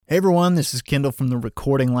Hey everyone, this is Kendall from the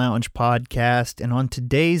Recording Lounge podcast, and on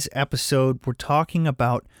today's episode, we're talking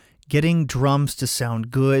about getting drums to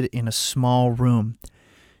sound good in a small room.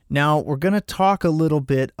 Now, we're going to talk a little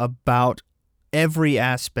bit about every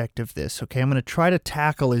aspect of this, okay? I'm going to try to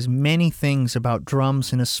tackle as many things about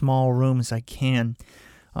drums in a small room as I can.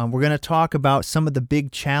 We're going to talk about some of the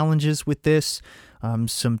big challenges with this,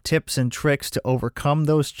 some tips and tricks to overcome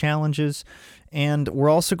those challenges, and we're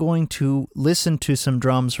also going to listen to some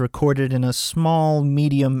drums recorded in a small,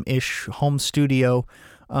 medium-ish home studio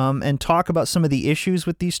and talk about some of the issues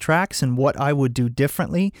with these tracks and what I would do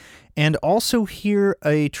differently, and also hear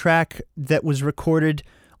a track that was recorded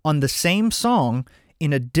on the same song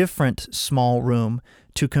in a different small room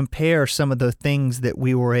to compare some of the things that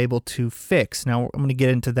we were able to fix. Now, I'm going to get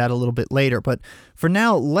into that a little bit later, but for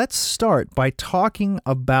now, let's start by talking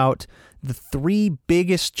about the three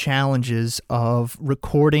biggest challenges of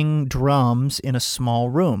recording drums in a small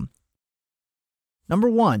room. Number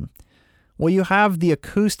one, well, you have the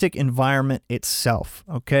acoustic environment itself,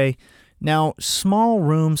 okay? Now, small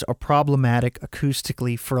rooms are problematic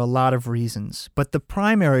acoustically for a lot of reasons, but the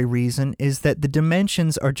primary reason is that the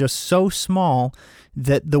dimensions are just so small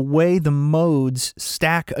that the way the modes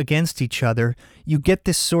stack against each other, you get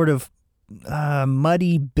this sort of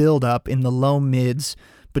muddy buildup in the low mids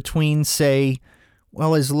between, say,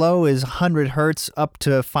 well, as low as 100 hertz up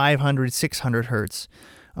to 500, 600 hertz.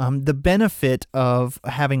 The benefit of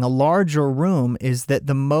having a larger room is that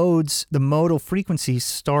the modal frequencies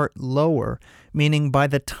start lower, meaning by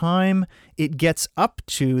the time it gets up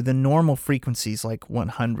to the normal frequencies like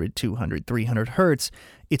 100, 200, 300 hertz,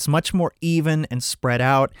 it's much more even and spread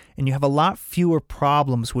out, and you have a lot fewer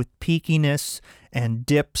problems with peakiness and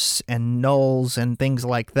dips and nulls and things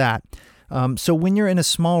like that. So when you're in a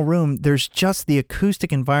small room, there's just the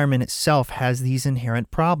acoustic environment itself has these inherent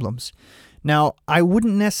problems. Now, I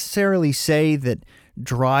wouldn't necessarily say that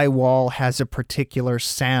drywall has a particular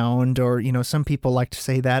sound, or, some people like to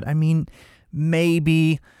say that. I mean,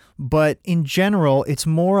 maybe, but in general, it's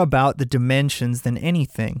more about the dimensions than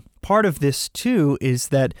anything. Part of this, too, is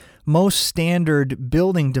that most standard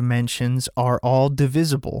building dimensions are all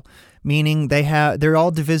divisible, meaning they're all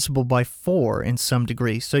divisible by 4 in some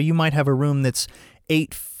degree. So you might have a room that's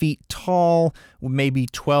 8 feet tall, maybe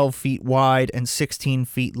 12 feet wide, and 16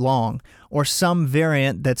 feet long, or some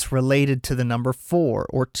variant that's related to the number 4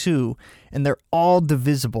 or 2, and they're all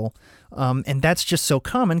divisible. And that's just so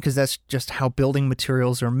common because that's just how building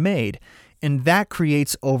materials are made. And that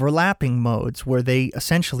creates overlapping modes where they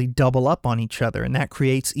essentially double up on each other, and that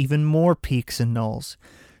creates even more peaks and nulls.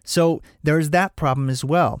 So there's that problem as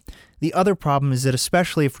well. The other problem is that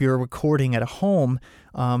especially if you're recording at a home,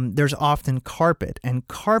 there's often carpet, and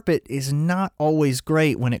carpet is not always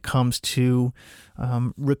great when it comes to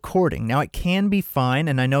recording. Now, it can be fine,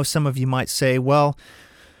 and I know some of you might say, well,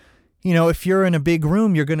 if you're in a big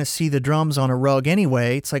room, you're going to see the drums on a rug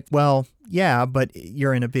anyway. It's like, well, yeah, but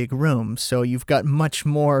you're in a big room, so you've got much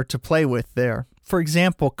more to play with there. For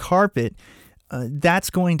example, carpet, that's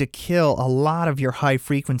going to kill a lot of your high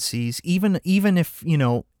frequencies, even if,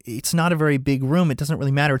 it's not a very big room, it doesn't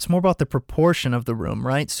really matter. It's more about the proportion of the room,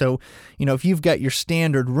 right? So, if you've got your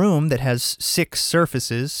standard room that has 6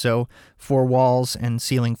 surfaces, so 4 walls and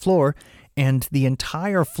ceiling floor, and the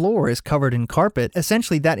entire floor is covered in carpet,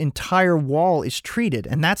 essentially that entire wall is treated,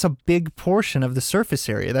 and that's a big portion of the surface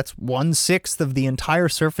area. That's 1/6 of the entire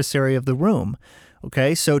surface area of the room.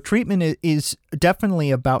 Okay, so treatment is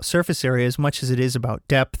definitely about surface area as much as it is about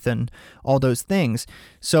depth and all those things.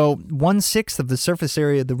 So 1/6 of the surface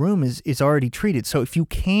area of the room is already treated. So if you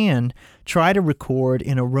can, try to record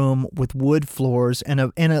in a room with wood floors and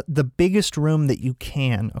the biggest room that you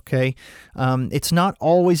can, okay? It's not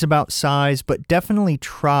always about size, but definitely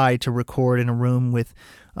try to record in a room with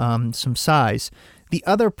some size. The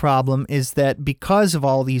other problem is that because of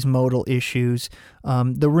all these modal issues,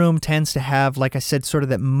 the room tends to have, like I said, sort of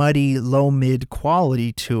that muddy, low-mid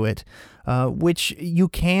quality to it, which you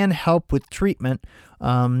can help with treatment.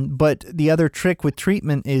 But the other trick with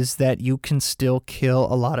treatment is that you can still kill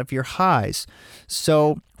a lot of your highs.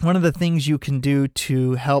 So one of the things you can do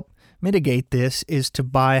to help mitigate this is to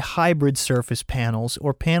buy hybrid surface panels,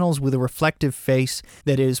 or panels with a reflective face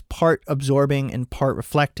that is part absorbing and part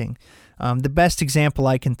reflecting. The best example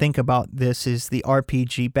I can think about this is the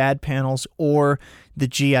RPG Bad panels or the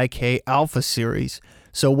GIK Alpha series.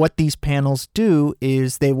 So what these panels do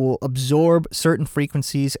is they will absorb certain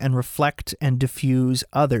frequencies and reflect and diffuse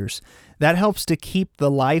others. That helps to keep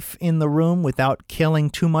the life in the room without killing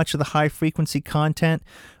too much of the high frequency content,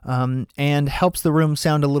 and helps the room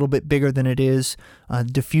sound a little bit bigger than it is.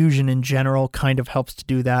 Diffusion in general kind of helps to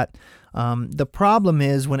do that. The problem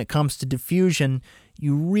is when it comes to diffusion,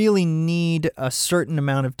 you really need a certain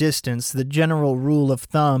amount of distance. The general rule of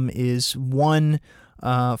thumb is 1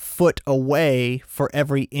 foot away for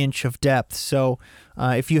every inch of depth. So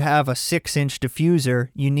if you have a 6-inch diffuser,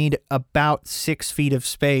 you need about 6 feet of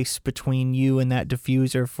space between you and that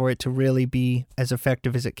diffuser for it to really be as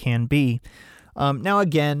effective as it can be. Now,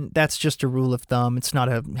 again, that's just a rule of thumb. It's not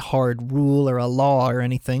a hard rule or a law or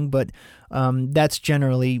anything, but that's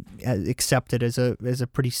generally accepted as a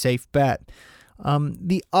pretty safe bet.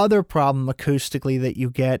 The other problem acoustically that you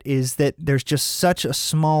get is that there's just such a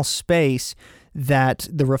small space that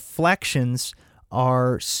the reflections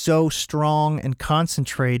are so strong and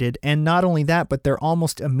concentrated, and not only that, but they're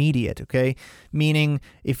almost immediate, okay? Meaning,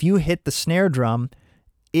 if you hit the snare drum,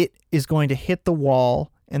 it is going to hit the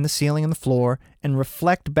wall and the ceiling and the floor and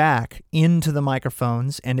reflect back into the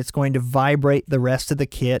microphones, and it's going to vibrate the rest of the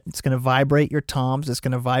kit. It's going to vibrate your toms, it's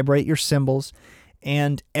going to vibrate your cymbals,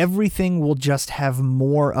 and everything will just have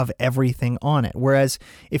more of everything on it. Whereas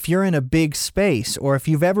if you're in a big space, or if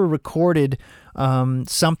you've ever recorded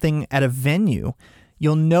something at a venue,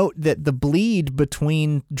 you'll note that the bleed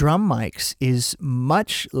between drum mics is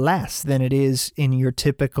much less than it is in your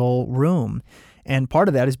typical room. And part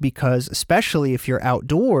of that is because, especially if you're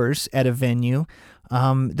outdoors at a venue,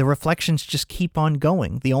 the reflections just keep on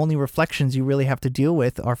going. The only reflections you really have to deal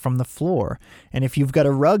with are from the floor. And if you've got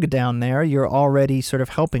a rug down there, you're already sort of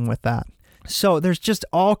helping with that. So there's just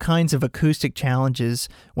all kinds of acoustic challenges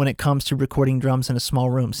when it comes to recording drums in a small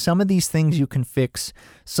room. Some of these things you can fix,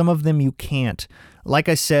 some of them you can't. Like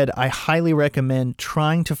I said, I highly recommend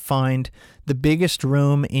trying to find the biggest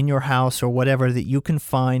room in your house or whatever that you can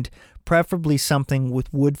find, preferably something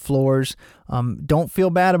with wood floors. Don't feel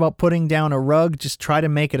bad about putting down a rug. Just try to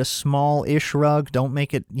make it a small-ish rug. Don't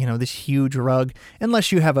make it, this huge rug,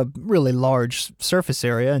 unless you have a really large surface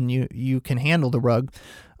area and you can handle the rug.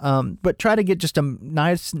 But try to get just a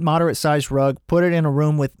nice, moderate-sized rug. Put it in a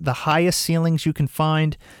room with the highest ceilings you can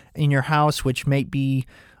find in your house, which may be,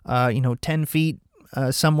 10 feet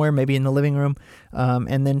somewhere, maybe in the living room.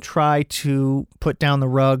 And then try to put down the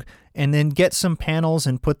rug, and then get some panels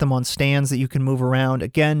and put them on stands that you can move around.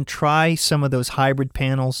 Again, try some of those hybrid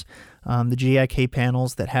panels, the GIK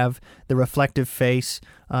panels that have the reflective face.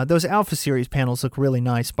 Those Alpha Series panels look really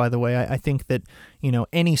nice, by the way. I think that,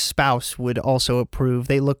 any spouse would also approve.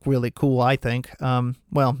 They look really cool, I think.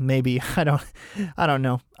 Well, maybe. I don't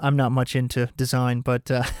know. I'm not much into design, but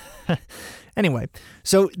anyway.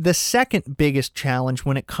 So the second biggest challenge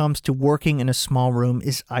when it comes to working in a small room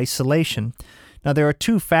is isolation. Now, there are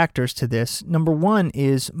 2 factors to this. Number one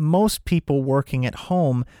is most people working at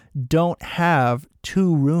home don't have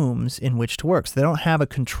 2 rooms in which to work. So they don't have a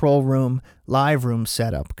control room, live room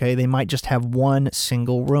setup, okay? They might just have one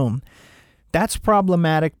single room. That's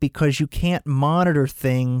problematic because you can't monitor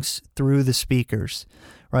things through the speakers,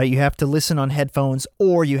 right? You have to listen on headphones,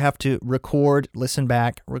 or you have to record, listen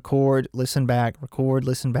back, record, listen back, record,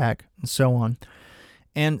 listen back, and so on.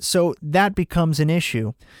 And so that becomes an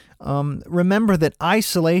issue. Remember that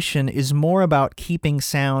isolation is more about keeping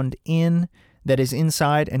sound in that is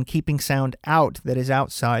inside and keeping sound out that is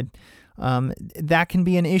outside. That can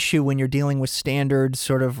be an issue when you're dealing with standard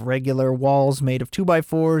sort of regular walls made of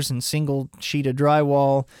 2x4s and single sheet of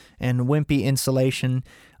drywall and wimpy insulation.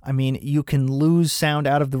 I mean, you can lose sound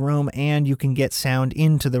out of the room, and you can get sound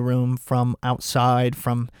into the room from outside,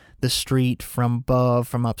 from the street, from above,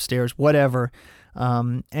 from upstairs, whatever.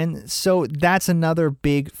 And so that's another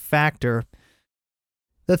big factor.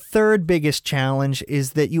 The third biggest challenge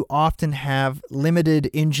is that you often have limited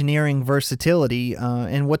engineering versatility,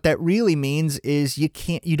 and what that really means is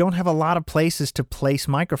you don't have a lot of places to place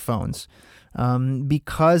microphones.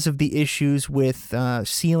 Because of the issues with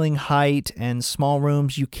ceiling height and small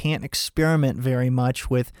rooms, you can't experiment very much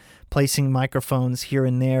with placing microphones here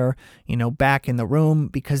and there, back in the room,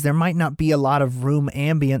 because there might not be a lot of room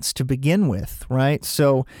ambience to begin with, right?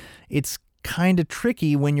 So it's kind of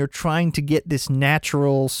tricky when you're trying to get this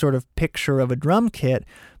natural sort of picture of a drum kit,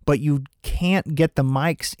 but you can't get the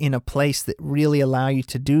mics in a place that really allow you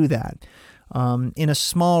to do that. In a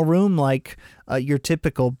small room like your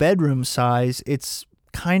typical bedroom size, it's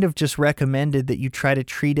kind of just recommended that you try to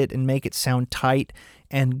treat it and make it sound tight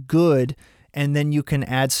and good, and then you can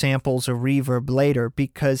add samples or reverb later,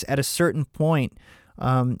 because at a certain point,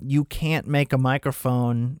 you can't make a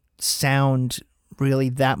microphone sound really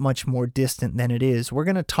that much more distant than it is. We're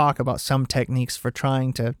going to talk about some techniques for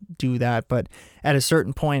trying to do that, but at a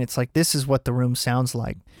certain point, it's like, this is what the room sounds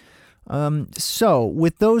like. So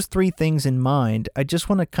with those three things in mind, I just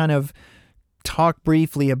want to kind of talk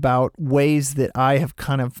briefly about ways that I have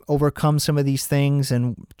kind of overcome some of these things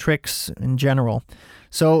and tricks in general.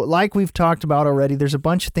 So like we've talked about already, there's a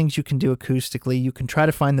bunch of things you can do acoustically. You can try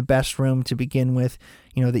to find the best room to begin with,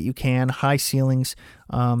 that you can, high ceilings,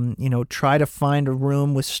 try to find a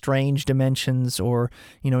room with strange dimensions or,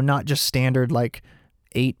 not just standard like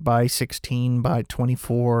 8 by 16 by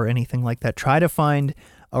 24 or anything like that. Try to find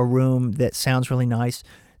a room that sounds really nice.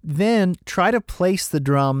 Then try to place the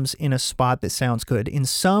drums in a spot that sounds good. In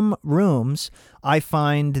some rooms, I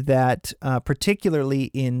find that particularly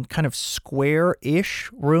in kind of square-ish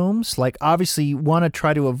rooms, like obviously you want to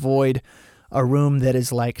try to avoid a room that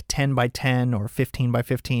is like 10 by 10 or 15 by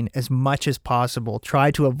 15 as much as possible. Try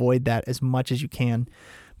to avoid that as much as you can.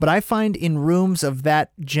 But I find in rooms of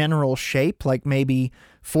that general shape, like maybe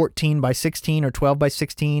 14 by 16 or 12 by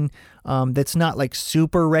 16, that's not like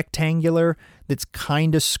super rectangular, that's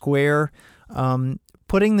kind of square,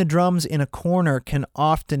 putting the drums in a corner can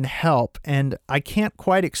often help. And I can't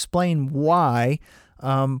quite explain why,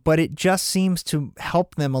 but it just seems to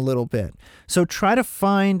help them a little bit. So try to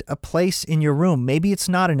find a place in your room. Maybe it's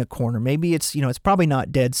not in a corner. Maybe it's, it's probably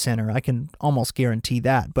not dead center. I can almost guarantee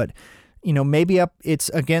that. But maybe it's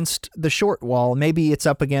against the short wall, maybe it's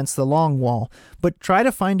up against the long wall, but try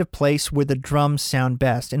to find a place where the drums sound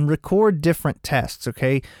best and record different tests,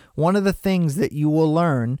 okay? One of the things that you will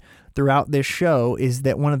learn throughout this show is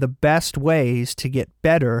that one of the best ways to get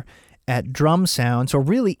better at drum sounds, or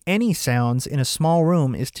really any sounds in a small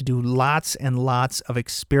room, is to do lots and lots of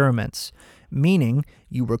experiments. Meaning,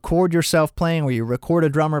 you record yourself playing or you record a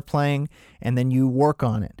drummer playing, and then you work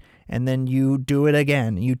on it. And then you do it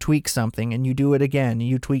again, you tweak something, and you do it again, and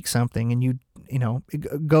you tweak something, and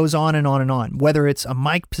it goes on and on and on. Whether it's a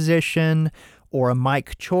mic position, or a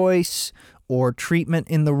mic choice, or treatment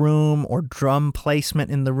in the room, or drum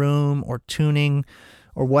placement in the room, or tuning,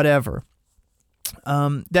 or whatever.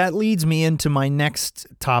 That leads me into my next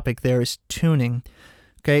topic there is tuning.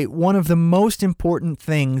 Okay, one of the most important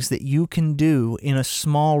things that you can do in a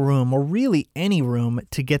small room, or really any room,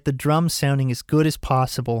 to get the drum sounding as good as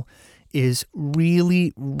possible is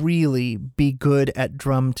really, really be good at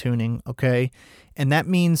drum tuning, okay? And that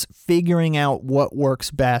means figuring out what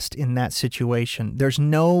works best in that situation. There's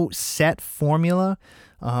no set formula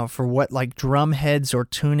for what like drum heads or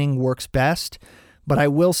tuning works best. But I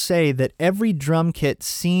will say that every drum kit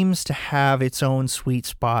seems to have its own sweet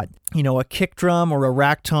spot. A kick drum or a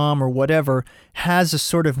rack tom or whatever has a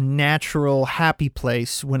sort of natural happy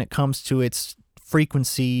place when it comes to its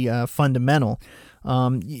frequency fundamental.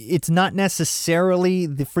 It's not necessarily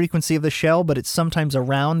the frequency of the shell, but it's sometimes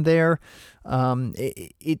around there.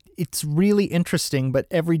 It's really interesting, but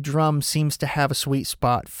every drum seems to have a sweet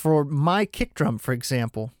spot. For my kick drum, for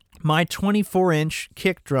example, my 24-inch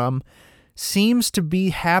kick drum seems to be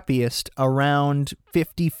happiest around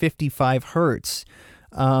 50-55 hertz,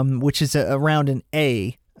 which is around an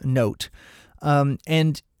A note.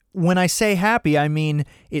 And when I say happy, I mean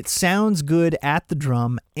it sounds good at the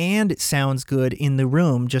drum, and it sounds good in the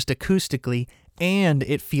room just acoustically, and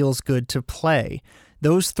it feels good to play.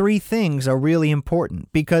 Those three things are really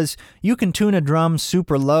important because you can tune a drum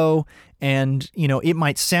super low and, it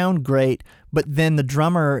might sound great, but then the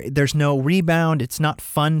drummer, there's no rebound. It's not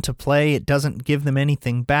fun to play. It doesn't give them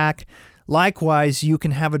anything back. Likewise, you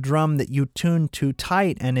can have a drum that you tune too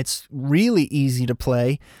tight and it's really easy to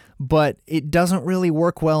play, but it doesn't really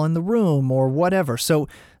work well in the room or whatever. So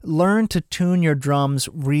learn to tune your drums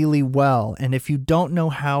really well. And if you don't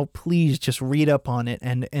know how, please just read up on it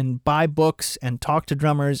and buy books and talk to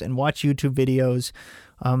drummers and watch YouTube videos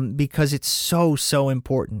because it's so, so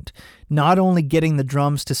important. Not only getting the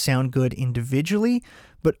drums to sound good individually,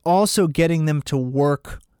 but also getting them to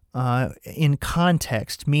work in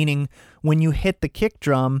context, meaning when you hit the kick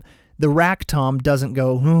drum, the rack tom doesn't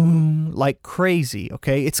go like crazy,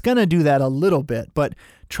 okay? It's going to do that a little bit, but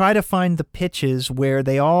try to find the pitches where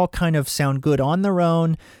they all kind of sound good on their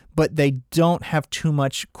own, but they don't have too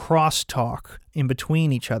much crosstalk in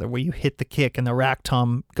between each other where you hit the kick and the rack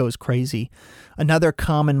tom goes crazy. Another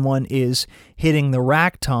common one is hitting the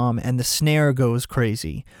rack tom and the snare goes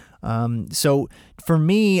crazy. So for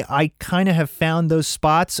me, I kind of have found those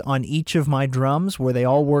spots on each of my drums where they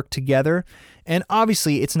all work together. And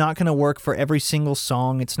obviously, it's not going to work for every single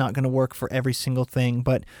song. It's not going to work for every single thing.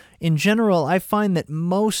 But in general, I find that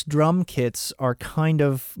most drum kits are kind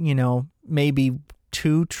of, maybe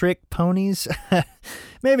two-trick ponies.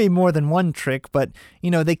 Maybe more than one trick, but,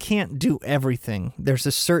 they can't do everything. There's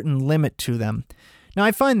a certain limit to them. Now,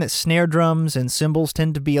 I find that snare drums and cymbals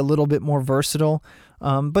tend to be a little bit more versatile,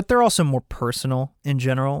 but they're also more personal in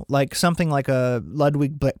general. Like something like a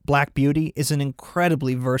Ludwig Black Beauty is an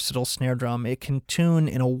incredibly versatile snare drum. It can tune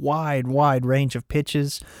in a wide range of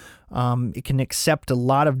pitches. It can accept a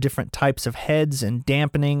lot of different types of heads and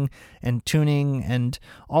dampening and tuning and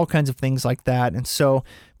all kinds of things like that. And so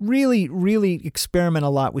really, really experiment a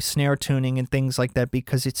lot with snare tuning and things like that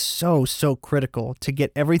because it's so critical to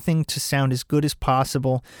get everything to sound as good as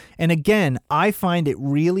possible. And again, I find it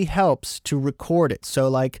really helps to record it. So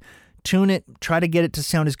like tune it, try to get it to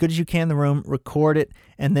sound as good as you can in the room, record it,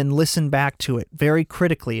 and then listen back to it very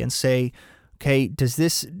critically and say, okay,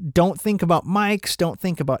 don't think about mics, don't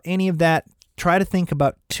think about any of that. Try to think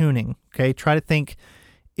about tuning, okay? Try to think,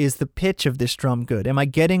 is the pitch of this drum good? Am I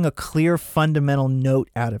getting a clear fundamental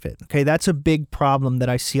note out of it? Okay, that's a big problem that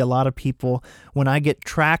I see a lot of people, when I get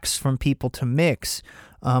tracks from people to mix,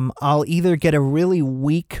 I'll either get a really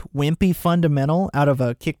weak, wimpy fundamental out of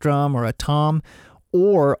a kick drum or a tom,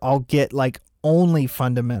 or I'll get like only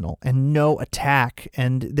fundamental and no attack.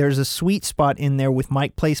 And there's a sweet spot in there with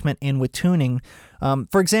mic placement and with tuning.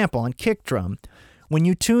 For example, on kick drum, when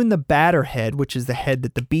you tune the batter head, which is the head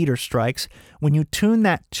that the beater strikes, when you tune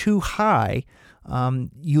that too high,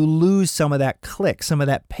 you lose some of that click, some of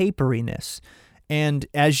that paperiness. And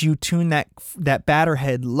as you tune that batter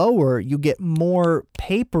head lower, you get more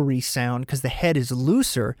papery sound because the head is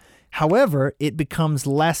looser. However, it becomes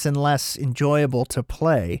less and less enjoyable to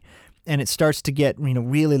play. And it starts to get,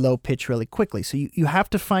 really low pitch really quickly. So you have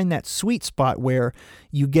to find that sweet spot where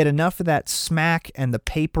you get enough of that smack and the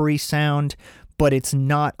papery sound, but it's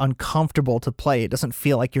not uncomfortable to play. It doesn't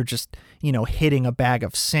feel like you're just, hitting a bag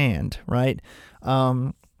of sand, right?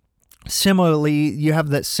 Similarly, you have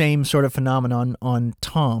that same sort of phenomenon on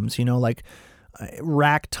toms, like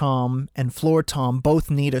rack tom and floor tom both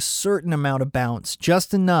need a certain amount of bounce,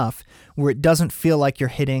 just enough where it doesn't feel like you're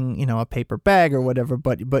hitting, a paper bag or whatever,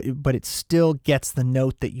 but it still gets the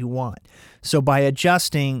note that you want. So by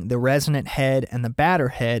adjusting the resonant head and the batter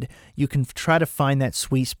head, you can try to find that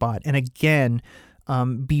sweet spot. And again,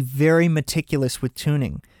 be very meticulous with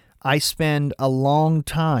tuning. I spend a long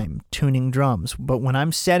time tuning drums, but when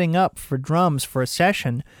I'm setting up for drums for a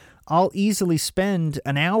session, I'll easily spend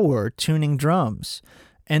an hour tuning drums.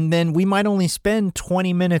 And then we might only spend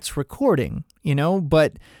 20 minutes recording,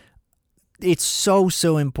 but it's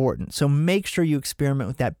so important. So make sure you experiment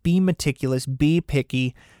with that. Be meticulous, be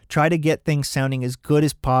picky, try to get things sounding as good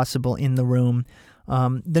as possible in the room.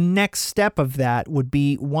 The next step of that would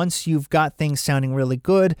be, once you've got things sounding really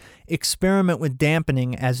good, experiment with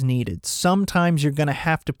dampening as needed. Sometimes you're going to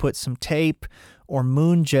have to put some tape or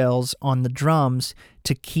moon gels on the drums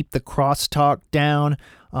to keep the crosstalk down.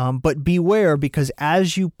 But beware, because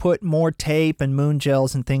as you put more tape and moon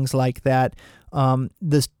gels and things like that,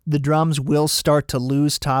 the drums will start to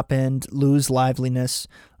lose top end, lose liveliness,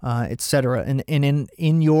 etc. And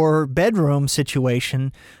in your bedroom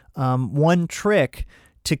situation, one trick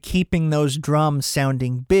to keeping those drums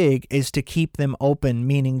sounding big is to keep them open,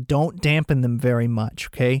 meaning don't dampen them very much,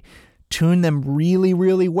 okay? Tune them really,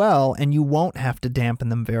 really well, and you won't have to dampen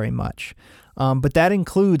them very much. But that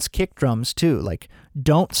includes kick drums too. Like,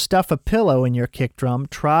 don't stuff a pillow in your kick drum.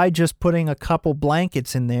 Try just putting a couple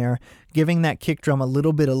blankets in there, giving that kick drum a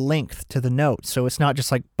little bit of length to the note. So it's not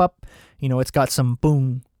just like, bup, it's got some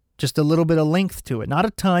boom, just a little bit of length to it. Not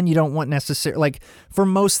a ton. You don't want necessarily, like, for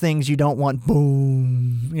most things, you don't want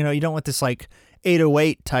boom. You don't want this like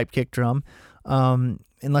 808 type kick drum.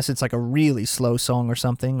 Unless it's like a really slow song or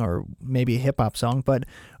something, or maybe a hip-hop song. But,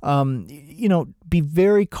 be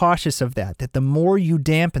very cautious of that the more you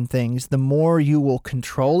dampen things, the more you will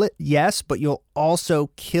control it, yes, but you'll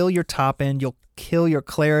also kill your top end, you'll kill your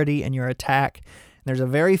clarity and your attack. And there's a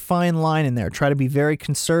very fine line in there. Try to be very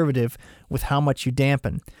conservative with how much you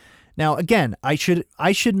dampen. Now, again, I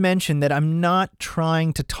should mention that I'm not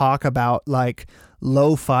trying to talk about, like,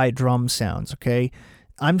 lo-fi drum sounds, okay?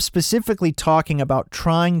 I'm specifically talking about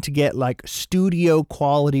trying to get like studio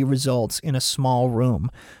quality results in a small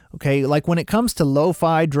room. Okay, like when it comes to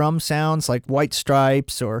lo-fi drum sounds like White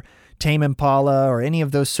Stripes or Tame Impala or any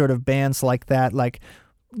of those sort of bands like that, like,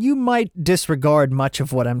 you might disregard much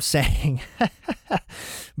of what I'm saying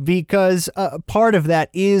because part of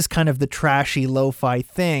that is kind of the trashy lo-fi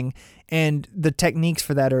thing. And the techniques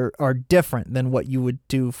for that are different than what you would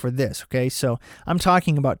do for this, okay? So I'm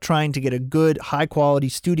talking about trying to get a good, high-quality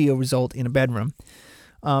studio result in a bedroom.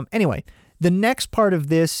 Anyway, The next part of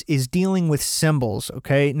this is dealing with cymbals,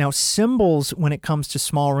 okay? Now, cymbals, when it comes to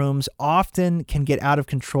small rooms, often can get out of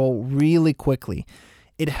control really quickly.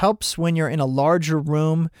 It helps when you're in a larger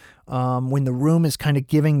room, when the room is kind of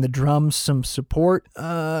giving the drums some support.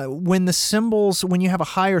 When you have a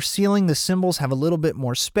higher ceiling, the cymbals have a little bit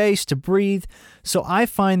more space to breathe. So I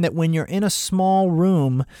find that when you're in a small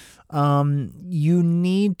room, you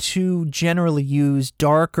need to generally use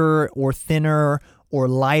darker or thinner or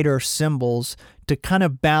lighter cymbals to kind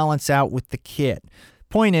of balance out with the kit.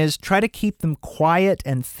 Point is, try to keep them quiet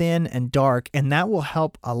and thin and dark, and that will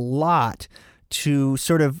help a lot to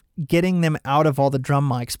sort of getting them out of all the drum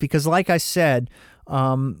mics. Because like I said,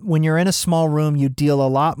 when you're in a small room, you deal a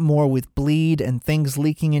lot more with bleed and things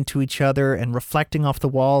leaking into each other and reflecting off the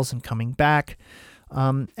walls and coming back.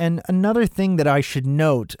 And another thing that I should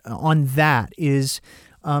note on that is,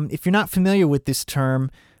 if you're not familiar with this term,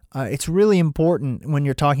 it's really important when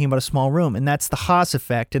you're talking about a small room, and that's the Haas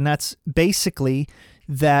effect. And that's basically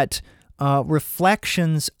that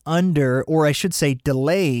reflections under, or I should say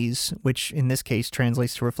delays, which in this case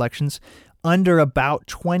translates to reflections, under about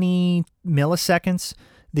 20 milliseconds,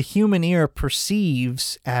 the human ear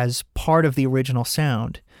perceives as part of the original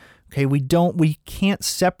sound. Okay, we can't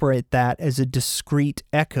separate that as a discrete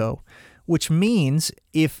echo, which means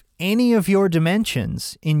if any of your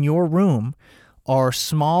dimensions in your room are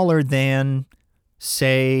smaller than,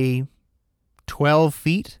 say, 12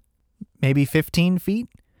 feet, maybe 15 feet,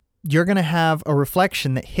 you're going to have a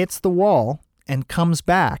reflection that hits the wall and comes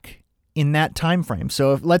back in that time frame.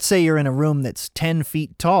 So if, let's say you're in a room that's 10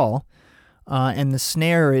 feet tall, and the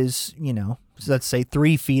snare is, let's say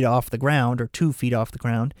 3 feet off the ground or 2 feet off the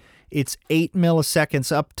ground, it's 8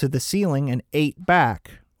 milliseconds up to the ceiling and 8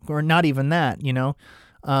 back, or not even that,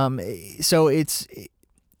 So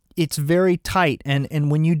it's very tight,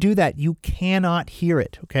 and when you do that, you cannot hear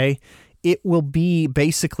it, okay? It will be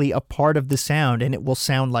basically a part of the sound, and it will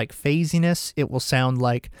sound like phasiness. It will sound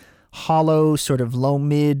like hollow, sort of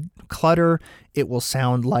low-mid clutter. It will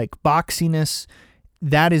sound like boxiness.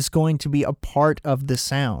 That is going to be a part of the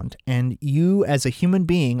sound, and you as a human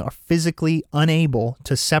being are physically unable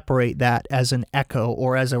to separate that as an echo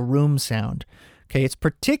or as a room sound. Okay, it's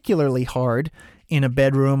particularly hard in a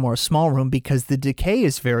bedroom or a small room because the decay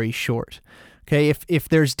is very short. Okay, if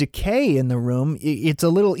there's decay in the room, it's a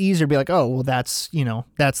little easier to be like, oh, well, that's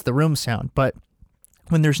the room sound. But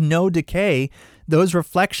when there's no decay, those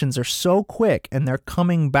reflections are so quick and they're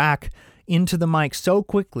coming back into the mic so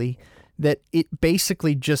quickly that it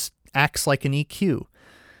basically just acts like an EQ,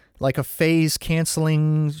 like a phase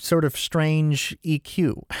canceling sort of strange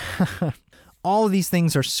EQ. All of these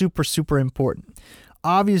things are super, super important.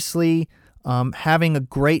 Obviously, having a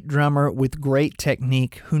great drummer with great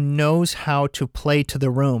technique who knows how to play to the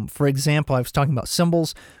room. For example, I was talking about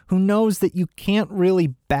cymbals, who knows that you can't really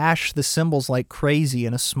bash the cymbals like crazy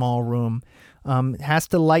in a small room. Has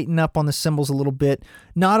to lighten up on the cymbals a little bit.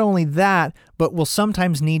 Not only that, but will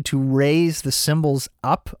sometimes need to raise the cymbals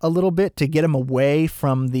up a little bit to get them away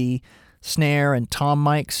from the snare and tom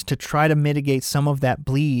mics to try to mitigate some of that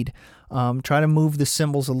bleed. Try to move the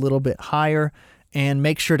cymbals a little bit higher, and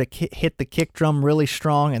make sure to hit the kick drum really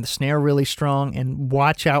strong and the snare really strong, and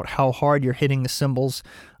watch out how hard you're hitting the cymbals,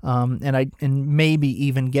 and maybe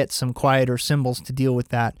even get some quieter cymbals to deal with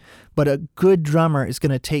that. But a good drummer is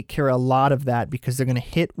going to take care of a lot of that because they're going to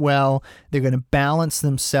hit well, they're going to balance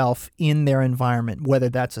themselves in their environment, whether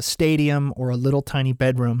that's a stadium or a little tiny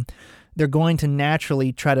bedroom. They're going to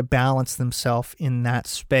naturally try to balance themselves in that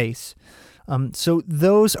space. So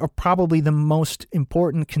those are probably the most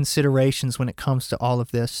important considerations when it comes to all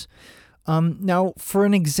of this. Now, for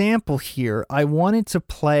an example here, I wanted to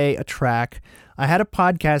play a track. I had a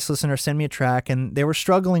podcast listener send me a track, and they were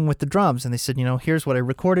struggling with the drums, and they said, here's what I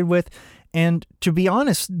recorded with. And to be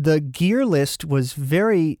honest, the gear list was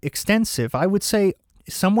very extensive. I would say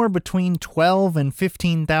somewhere between $12,000 and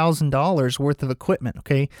 $15,000 worth of equipment,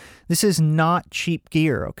 okay? This is not cheap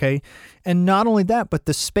gear, okay? And not only that, but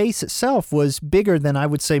the space itself was bigger than I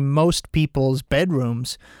would say most people's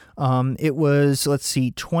bedrooms. It was,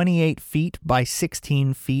 28 feet by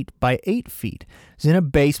 16 feet by 8 feet. It's in a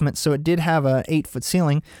basement, so it did have a 8-foot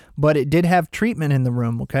ceiling, but it did have treatment in the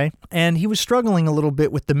room, okay? And he was struggling a little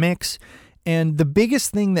bit with the mix, and the biggest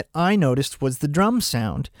thing that I noticed was the drum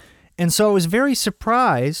sound. And so I was very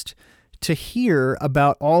surprised to hear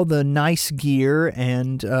about all the nice gear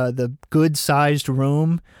and the good-sized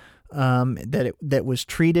room that was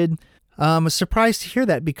treated. I was surprised to hear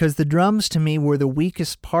that because the drums to me were the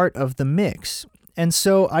weakest part of the mix. And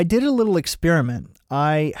so I did a little experiment.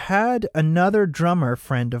 I had another drummer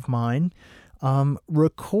friend of mine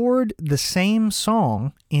record the same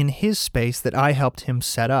song in his space that I helped him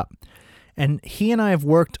set up. And he and I have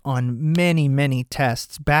worked on many, many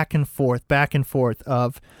tests back and forth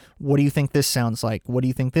of, what do you think this sounds like? What do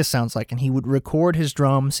you think this sounds like? And he would record his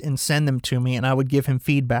drums and send them to me, and I would give him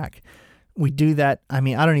feedback. We do that, I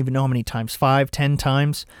don't even know how many times, 5, 10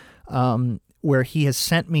 times, where he has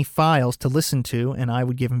sent me files to listen to, and I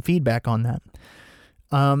would give him feedback on that.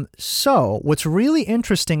 So what's really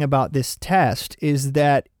interesting about this test is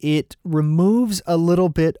that it removes a little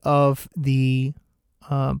bit of the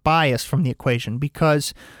bias from the equation,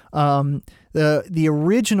 because the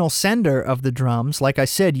original sender of the drums, like I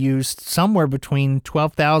said, used somewhere between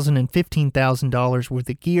 $12,000 and $15,000 worth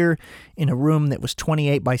of gear in a room that was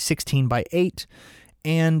 28 by 16 by 8,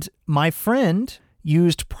 and my friend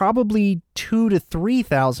used probably $2,000 to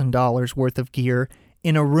 $3,000 worth of gear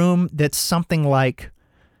in a room that's something like,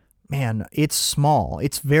 it's small.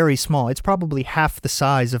 It's very small. It's probably half the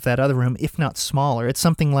size of that other room, if not smaller. It's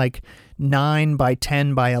something like 9 by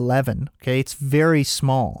 10 by 11. Okay, it's very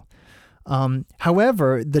small.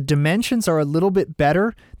 However, the dimensions are a little bit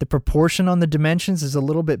better. The proportion on the dimensions is a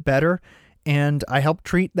little bit better. And I helped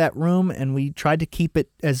treat that room, and we tried to keep it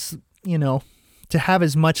as, to have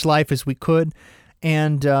as much life as we could.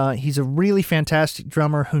 And he's a really fantastic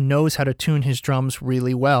drummer who knows how to tune his drums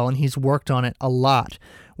really well, and he's worked on it a lot,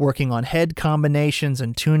 working on head combinations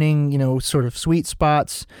and tuning, sort of sweet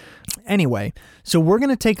spots. Anyway, so we're going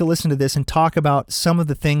to take a listen to this and talk about some of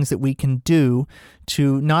the things that we can do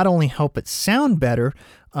to not only help it sound better,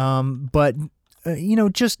 but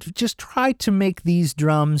just try to make these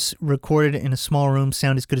drums recorded in a small room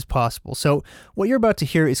sound as good as possible. So what you're about to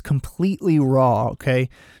hear is completely raw, okay?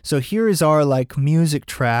 So here is our music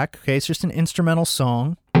track, okay? It's just an instrumental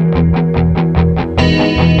song.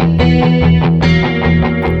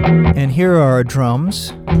 And here are our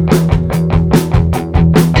drums.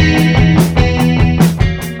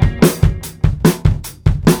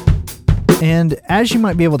 And as you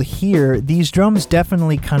might be able to hear, these drums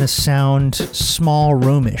definitely kind of sound small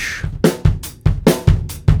roomish.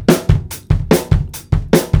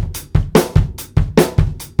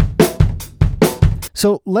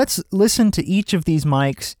 So let's listen to each of these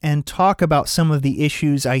mics and talk about some of the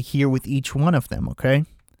issues I hear with each one of them, okay?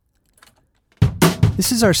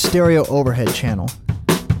 This is our stereo overhead channel.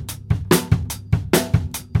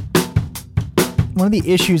 One of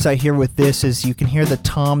the issues I hear with this is you can hear the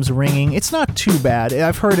toms ringing. It's not too bad.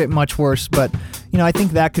 I've heard it much worse, but I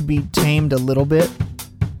think that could be tamed a little bit.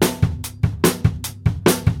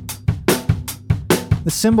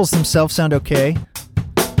 The cymbals themselves sound okay.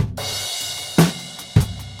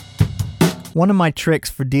 One of my tricks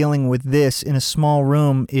for dealing with this in a small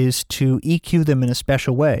room is to EQ them in a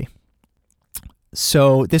special way.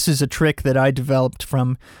 So this is a trick that I developed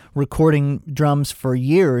from recording drums for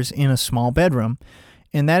years in a small bedroom,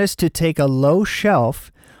 and that is to take a low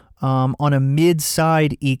shelf on a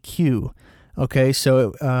mid-side EQ. Okay,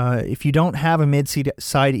 so if you don't have a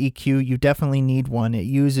mid-side EQ, you definitely need one. It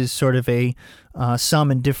uses sort of a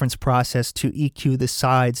sum and difference process to EQ the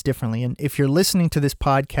sides differently. And if you're listening to this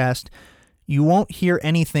podcast, you won't hear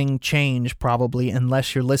anything change probably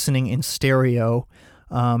unless you're listening in stereo.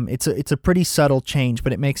 It's a pretty subtle change,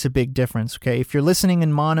 but it makes a big difference. Okay, if you're listening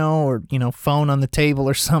in mono or phone on the table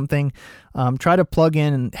or something, try to plug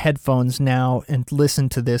in headphones now and listen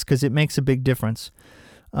to this because it makes a big difference.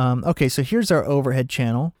 Okay, so here's our overhead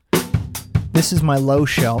channel. This is my low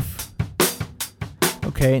shelf.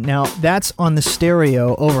 Okay, now that's on the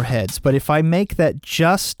stereo overheads, but if I make that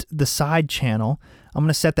just the side channel, I'm going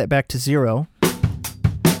to set that back to 0.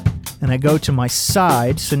 And I go to my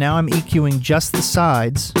side, so now I'm EQing just the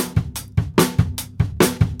sides.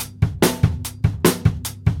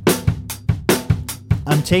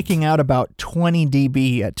 I'm taking out about 20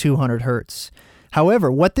 dB at 200 hertz.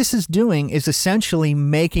 However, what this is doing is essentially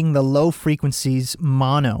making the low frequencies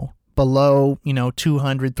mono, below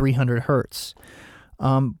 200, 300 hertz.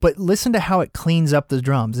 But listen to how it cleans up the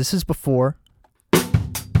drums. This is before,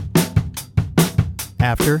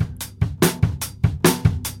 after,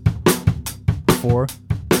 before,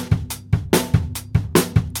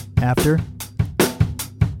 after.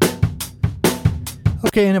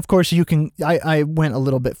 Okay, and of course you can, I went a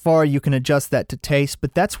little bit far, you can adjust that to taste,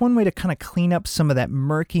 but that's one way to kind of clean up some of that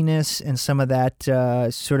murkiness and some of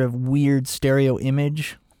that sort of weird stereo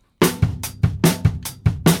image.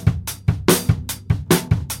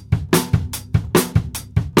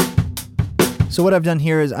 So what I've done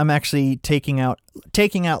here is I'm actually taking out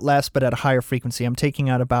less, but at a higher frequency. I'm taking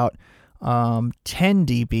out about 10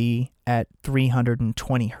 dB at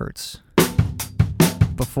 320 hertz.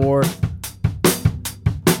 Before,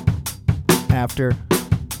 after.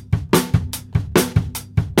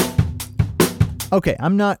 Okay,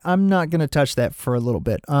 I'm not going to touch that for a little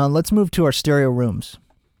bit. Let's move to our stereo rooms.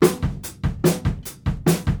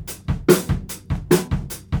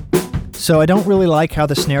 So I don't really like how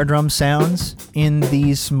the snare drum sounds in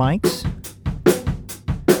these mics.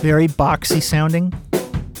 Very boxy sounding.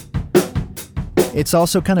 It's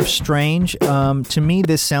also kind of strange. To me,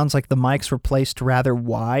 this sounds like the mics were placed rather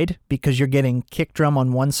wide because you're getting kick drum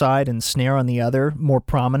on one side and snare on the other more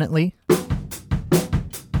prominently.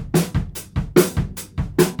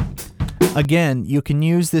 Again, you can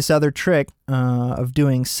use this other trick of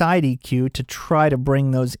doing side EQ to try to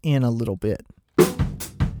bring those in a little bit.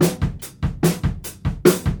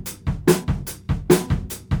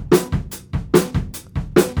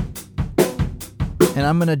 And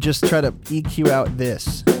I'm going to just try to EQ out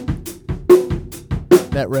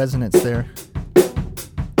that resonance there.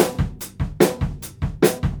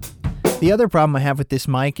 The other problem I have with this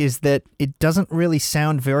mic is that it doesn't really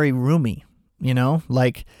sound very roomy, you know?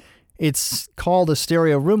 Like, it's called a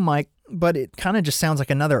stereo room mic, but it kind of just sounds like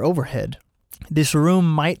another overhead. This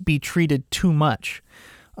room might be treated too much.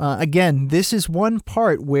 Again, this is one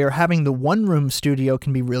part where having the one-room studio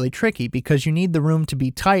can be really tricky because you need the room to be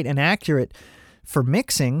tight and accurate for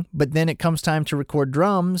mixing, but then it comes time to record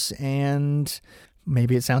drums and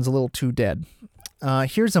maybe it sounds a little too dead.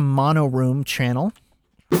 Here's a mono room channel.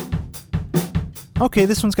 Okay,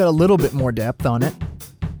 this one's got a little bit more depth on it.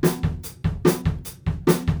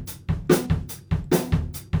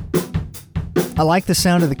 I like the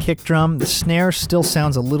sound of the kick drum. The snare still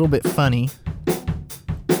sounds a little bit funny.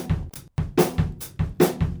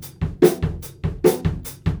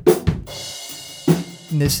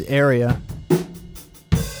 In this area,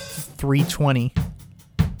 320.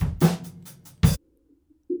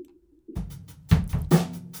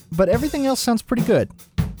 But everything else sounds pretty good.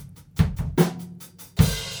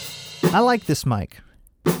 I like this mic.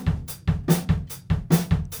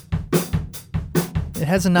 It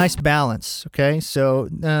has a nice balance, okay? So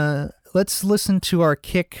let's listen to our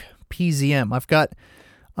kick PZM. I've got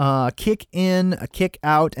a kick in, a kick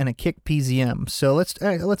out, and a kick PZM. So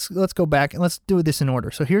let's go back and let's do this in order.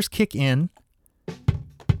 So here's kick in.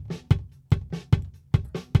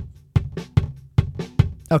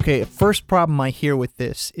 Okay, first problem I hear with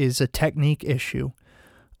this is a technique issue.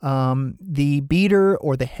 The beater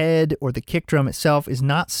or the head or the kick drum itself is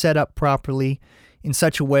not set up properly in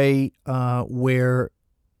such a way where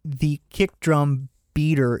the kick drum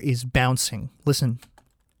beater is bouncing. Listen.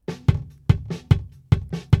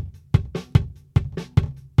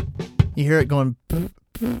 You hear it going,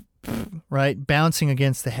 right? Bouncing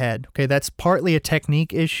against the head. Okay, that's partly a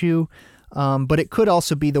technique issue, but it could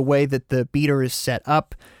also be the way that the beater is set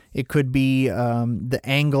up. It could be the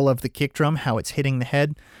angle of the kick drum, how it's hitting the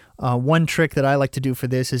head. One trick that I like to do for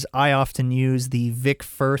this is I often use the Vic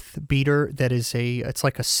Firth beater that is it's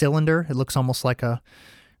like a cylinder. It looks almost like a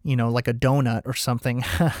donut or something.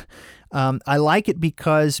 I like it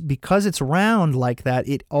because it's round like that,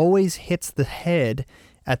 it always hits the head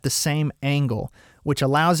at the same angle, which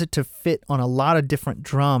allows it to fit on a lot of different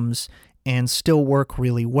drums and still work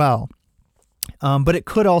really well. But it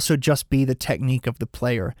could also just be the technique of the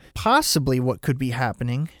player. Possibly what could be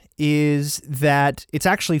happening is that it's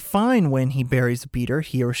actually fine when he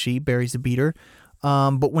or she buries the beater,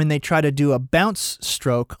 but when they try to do a bounce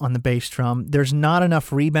stroke on the bass drum, there's not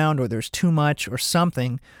enough rebound or there's too much or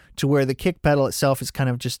something to where the kick pedal itself is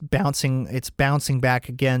kind of just bouncing back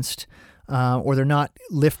against, or they're not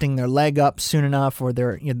lifting their leg up soon enough or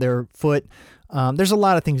their foot. There's a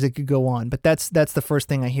lot of things that could go on, but that's the first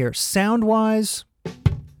thing I hear. Sound-wise,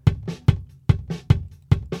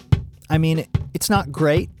 I mean, it's not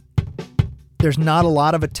great. There's not a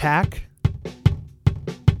lot of attack.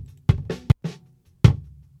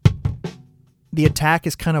 The attack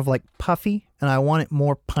is kind of like puffy, and I want it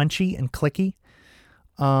more punchy and clicky.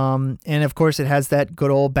 And of course, it has that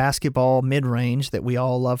good old basketball mid-range that we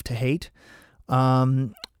all love to hate.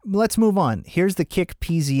 Let's move on. Here's the kick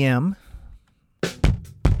PZM.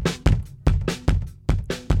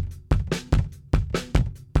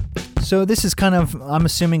 So this is kind of, I'm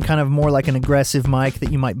assuming, kind of more like an aggressive mic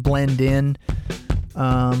that you might blend in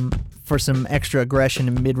for some extra aggression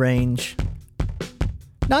in mid-range.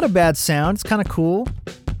 Not a bad sound. It's kind of cool.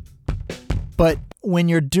 But when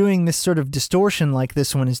you're doing this sort of distortion like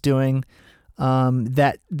this one is doing,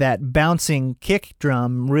 that bouncing kick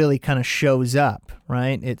drum really kind of shows up,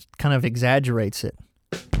 right? It kind of exaggerates it.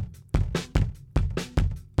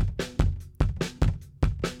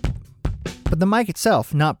 But the mic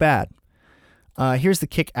itself, not bad. Here's the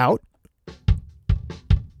kick out.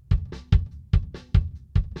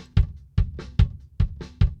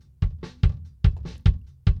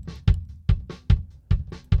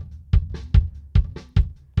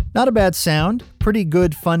 Not a bad sound. Pretty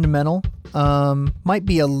good fundamental. Might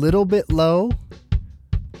be a little bit low.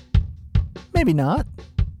 Maybe not.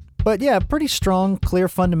 But yeah, pretty strong, clear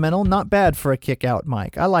fundamental. Not bad for a kick-out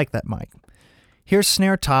mic. I like that mic. Here's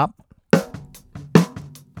snare top.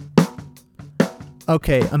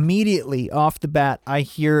 Okay, immediately off the bat, I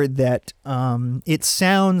hear that it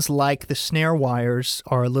sounds like the snare wires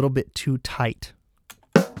are a little bit too tight.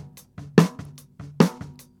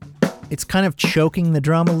 It's kind of choking the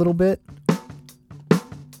drum a little bit. Let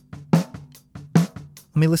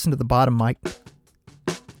me listen to the bottom mic.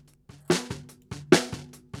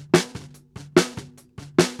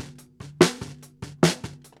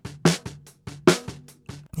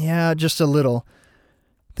 Yeah, just a little.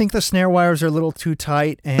 I think the snare wires are a little too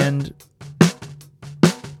tight, and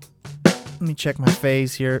let me check my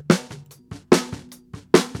phase here.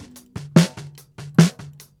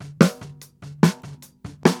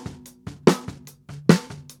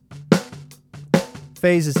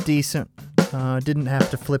 Phase is decent. Didn't have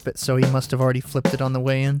to flip it, so he must have already flipped it on the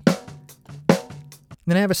way in.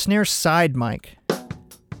 Then I have a snare side mic.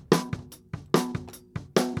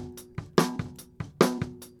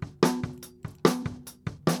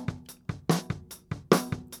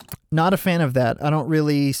 Not a fan of that. I don't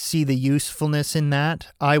really see the usefulness in that.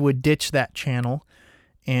 I would ditch that channel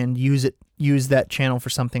and use that channel for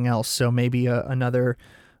something else. So maybe another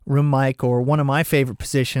room mic, or one of my favorite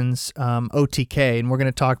positions, OTK, and we're going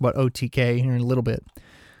to talk about OTK here in a little bit.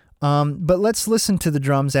 But let's listen to the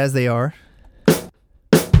drums as they are.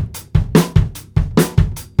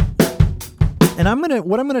 And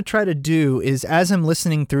what I'm gonna try to do is, as I'm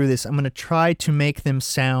listening through this, I'm gonna try to make them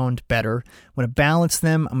sound better. I'm gonna balance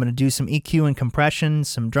them. I'm gonna do some EQ and compression,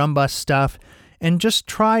 some drum bus stuff, and just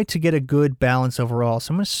try to get a good balance overall.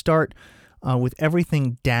 So I'm gonna start with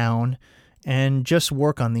everything down and just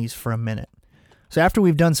work on these for a minute. So after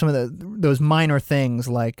we've done some of those minor things,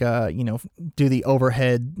 like do the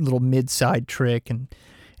overhead little mid-side trick, and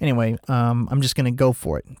anyway, I'm just gonna go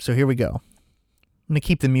for it. So here we go. I'm gonna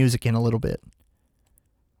keep the music in a little bit.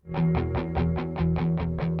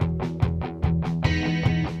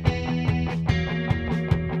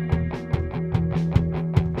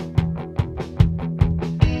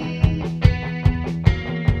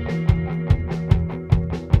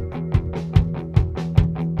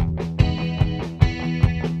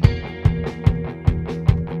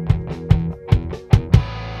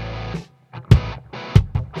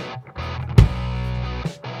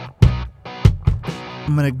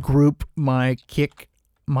 I'm going to group my kick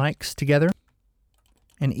mics together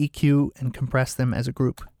and EQ and compress them as a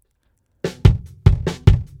group.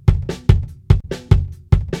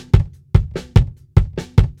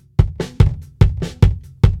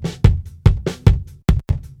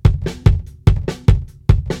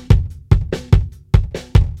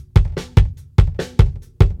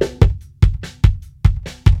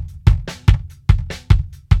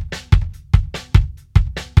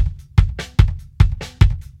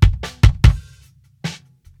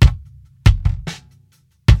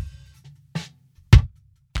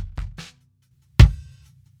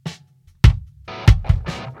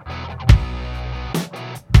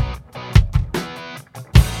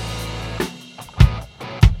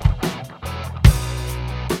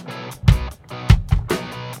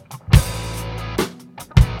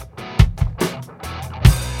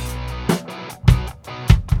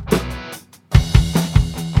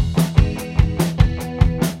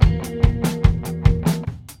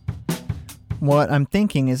 What I'm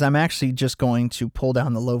thinking is I'm actually just going to pull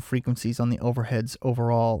down the low frequencies on the overheads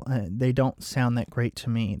overall. They don't sound that great to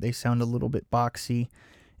me. They sound a little bit boxy,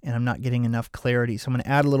 and I'm not getting enough clarity. So I'm going to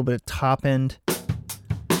add a little bit of top end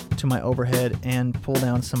to my overhead and pull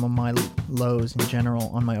down some of my lows in general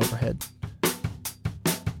on my overhead.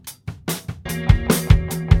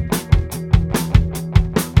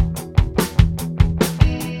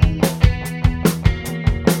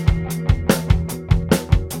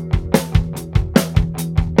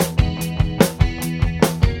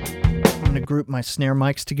 Group my snare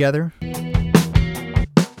mics together.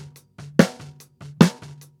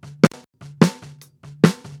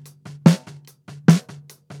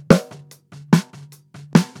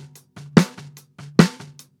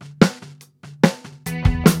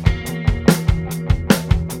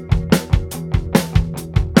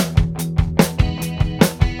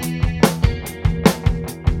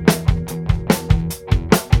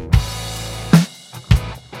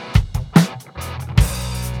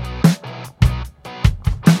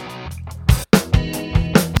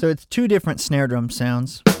 So it's two different snare drum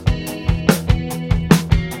sounds.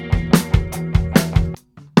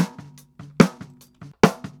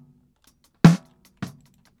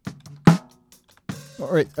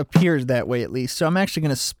 or it appears that way at least. So I'm actually going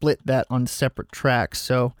to split that on separate tracks.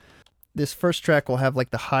 So this first track will have like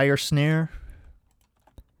the higher snare.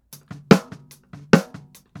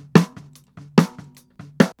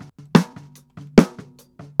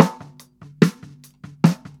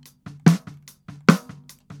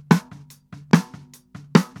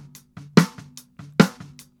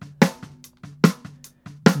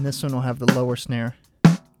 And this one will have the lower snare.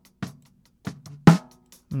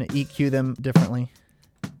 I'm going to EQ them differently.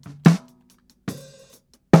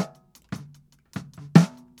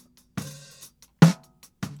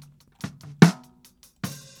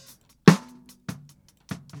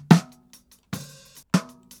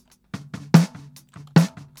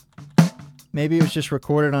 Maybe it was just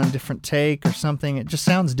recorded on a different take or something. It just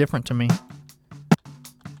sounds different to me.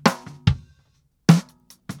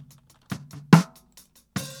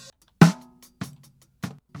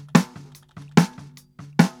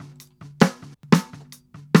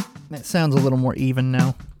 It sounds a little more even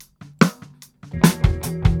now.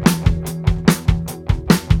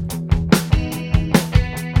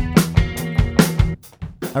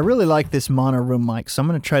 I really like this mono room mic, so I'm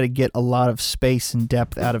going to try to get a lot of space and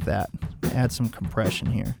depth out of that. Add some compression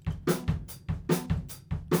here.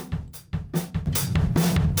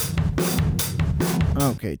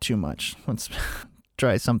 Okay, too much. Let's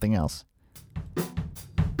try something else.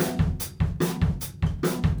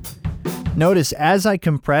 Notice as I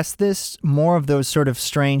compress this, more of those sort of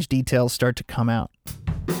strange details start to come out.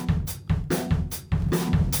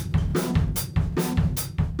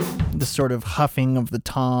 The sort of huffing of the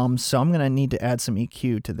toms, so I'm going to need to add some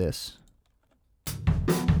EQ to this.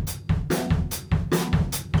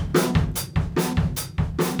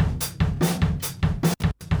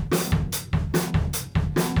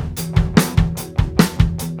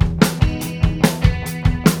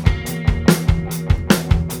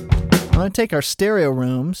 I'm going to take our stereo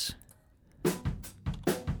rooms. I'm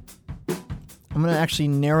going to actually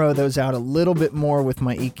narrow those out a little bit more with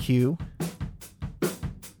my EQ.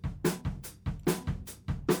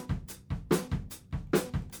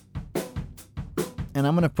 And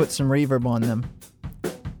I'm going to put some reverb on them.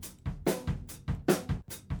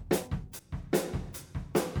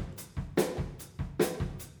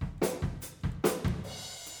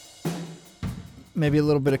 Maybe a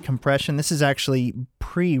little bit of compression. This is actually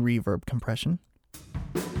pre-reverb compression.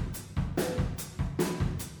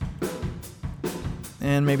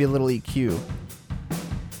 And maybe a little EQ.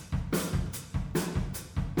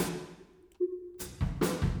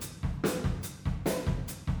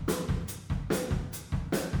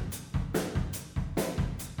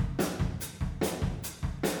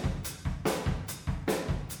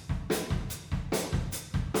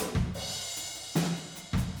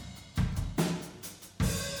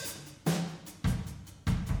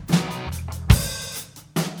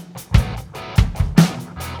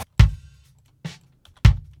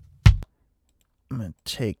 I'm going to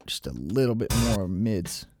take just a little bit more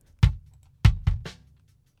mids.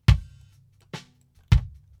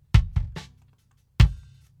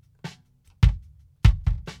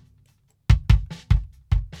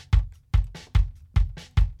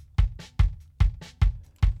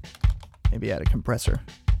 Maybe add a compressor.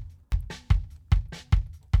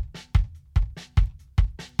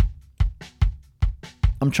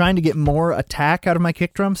 I'm trying to get more attack out of my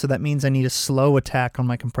kick drum, so that means I need a slow attack on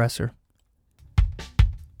my compressor.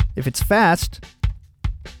 If it's fast,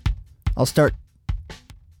 I'll start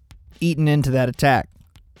eating into that attack.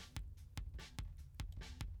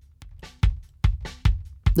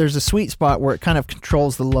 There's a sweet spot where it kind of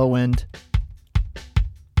controls the low end.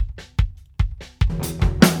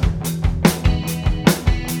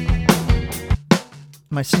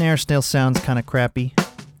 My snare still sounds kind of crappy.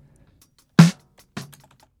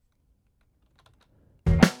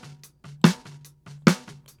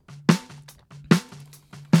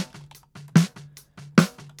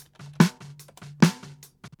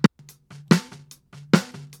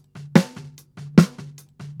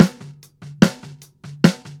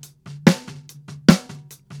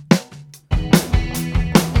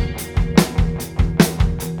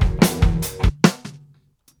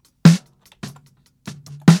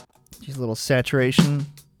 Just a little saturation.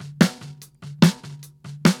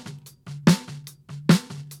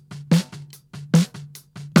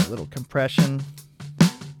 A little compression.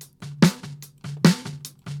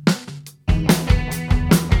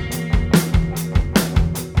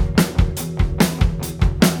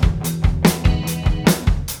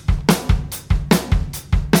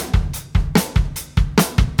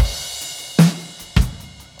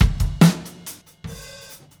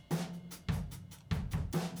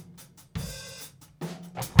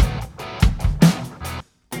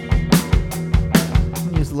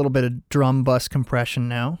 little bit of drum bus compression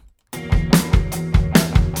now.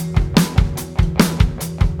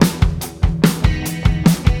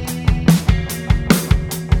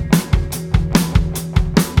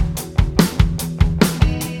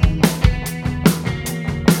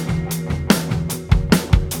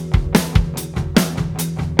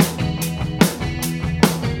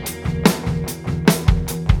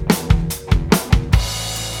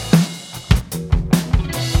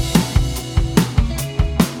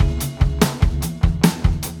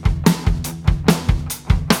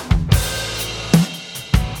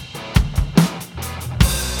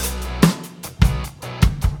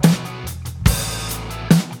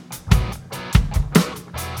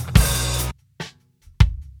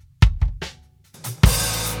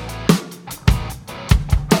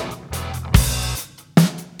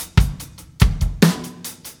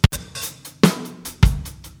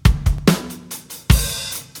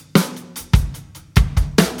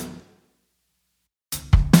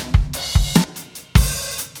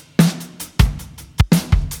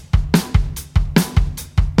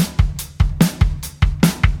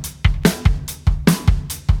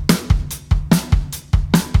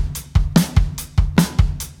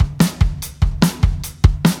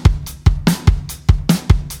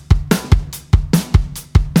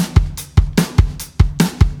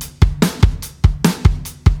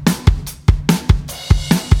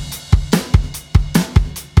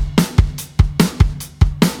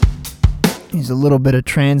 He's a little bit of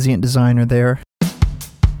transient designer there.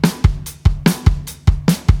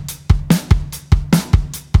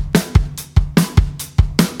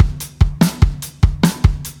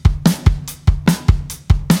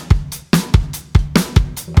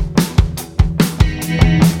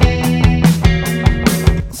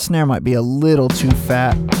 Snare might be a little too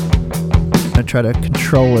fat. I'm gonna try to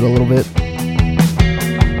control it a little bit.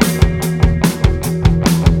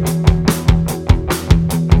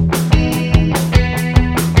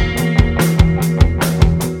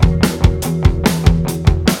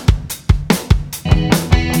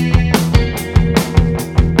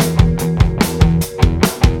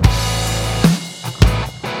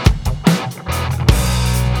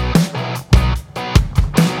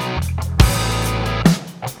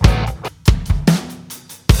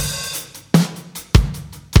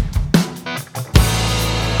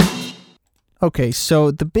 Okay,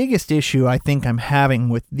 so the biggest issue I think I'm having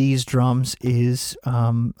with these drums is,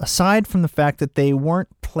 aside from the fact that they weren't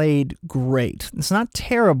played great, it's not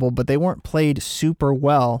terrible, but they weren't played super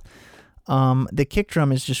well, the kick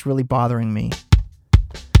drum is just really bothering me.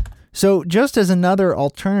 So just as another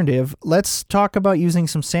alternative, let's talk about using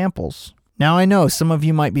some samples. Now I know some of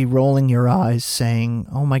you might be rolling your eyes saying,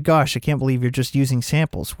 oh my gosh, I can't believe you're just using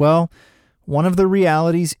samples. Well, one of the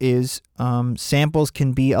realities is samples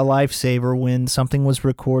can be a lifesaver when something was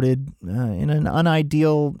recorded in an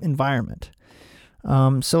unideal environment.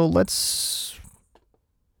 So let's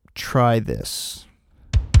try this.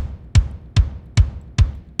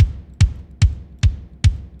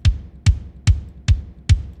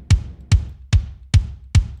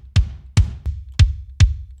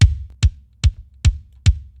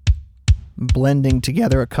 Blending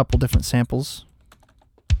together a couple different samples.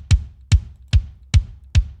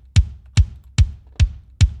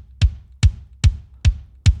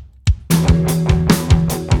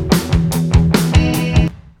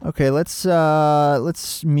 Okay,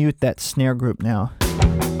 let's mute that snare group now.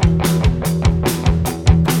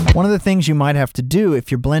 One of the things you might have to do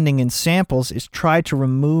if you're blending in samples is try to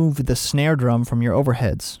remove the snare drum from your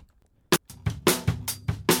overheads.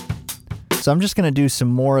 So I'm just going to do some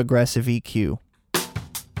more aggressive EQ.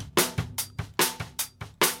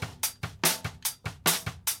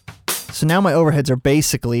 So now my overheads are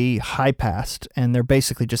basically high-passed, and they're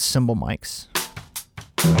basically just cymbal mics.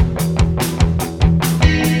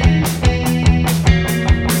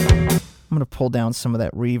 I'm going to pull down some of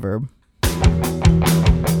that reverb.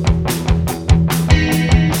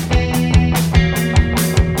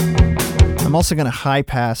 I'm also going to high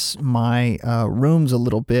pass my rooms a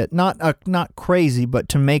little bit. Not crazy, but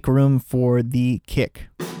to make room for the kick.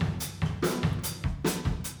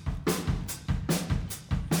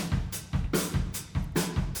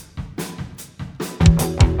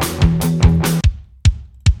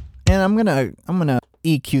 And I'm gonna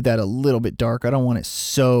EQ that a little bit dark. I don't want it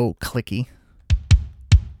so clicky.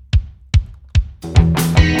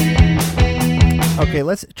 Okay,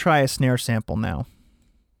 let's try a snare sample now.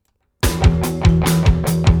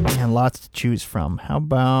 And lots to choose from. How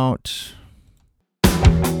about...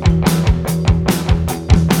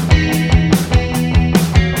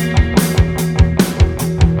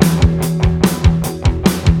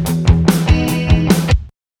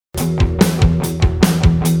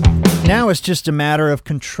 it's just a matter of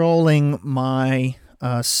controlling my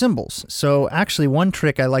cymbals. So actually one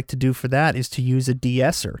trick I like to do for that is to use a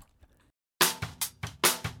de-esser.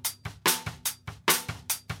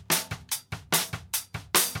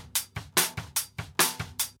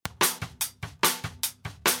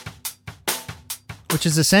 Which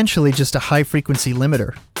is essentially just a high-frequency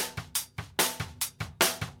limiter.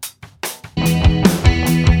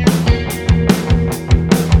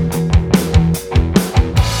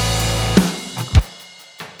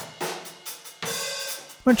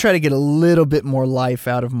 I'm going to try to get a little bit more life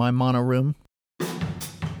out of my mono room.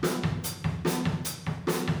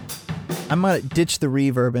 I might ditch the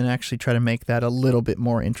reverb and actually try to make that a little bit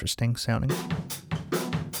more interesting sounding.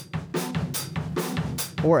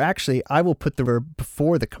 Or actually, I will put the reverb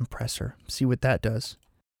before the compressor. See what that does.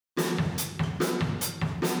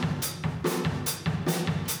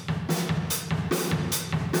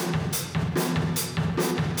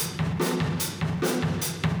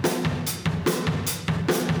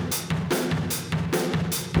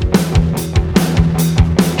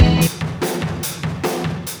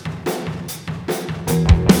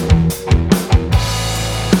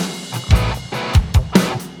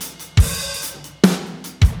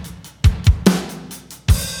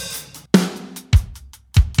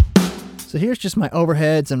 So here's just my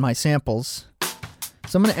overheads and my samples.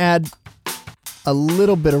 So I'm going to add a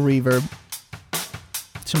little bit of reverb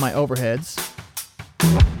to my overheads.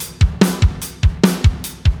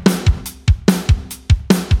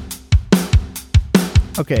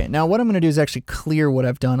 Okay, now what I'm going to do is actually clear what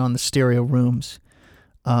I've done on the stereo rooms.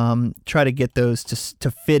 Try to get those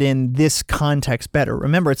to fit in this context better.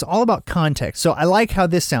 Remember, it's all about context. So I like how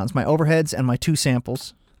this sounds, my overheads and my two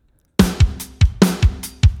samples.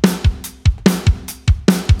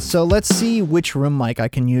 So let's see which room mic I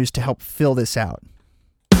can use to help fill this out.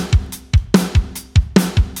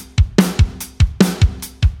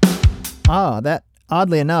 That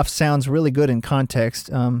oddly enough sounds really good in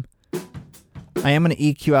context. I am going to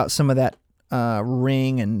EQ out some of that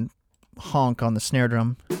ring and honk on the snare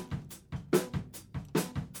drum.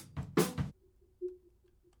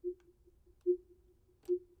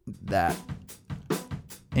 That.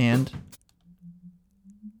 And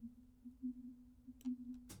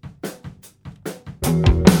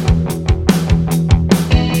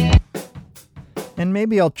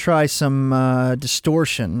maybe I'll try some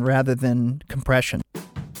distortion rather than compression.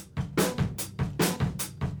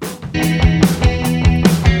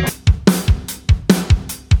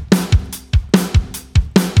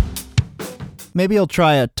 Maybe I'll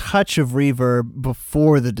try a touch of reverb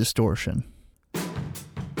before the distortion.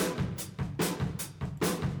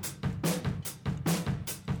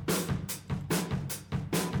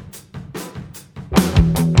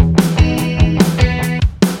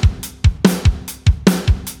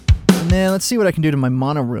 Let's see what I can do to my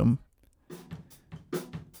mono room.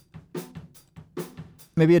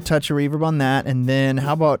 Maybe a touch of reverb on that, and then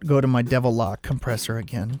how about go to my Devil Lock compressor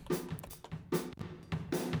again.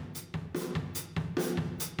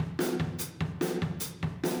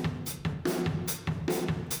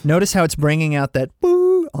 Notice how it's bringing out that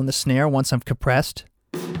boo on the snare once I'm compressed.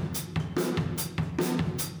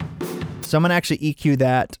 So I'm going to actually EQ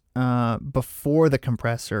that before the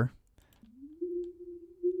compressor.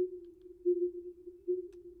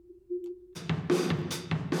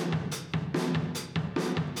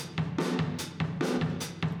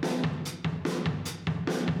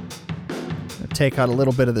 Take out a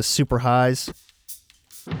little bit of the super highs.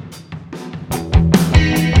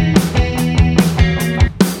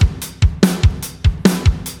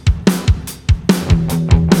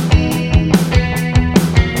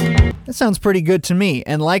 That sounds pretty good to me.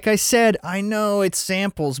 And like I said, I know it's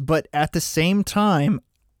samples, but at the same time,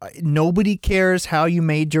 nobody cares how you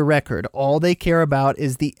made your record. All they care about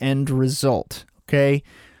is the end result, okay?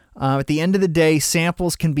 At the end of the day,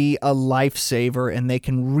 samples can be a lifesaver, and they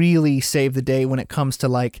can really save the day when it comes to,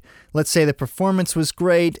 like, let's say the performance was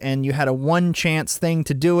great and you had a one-chance thing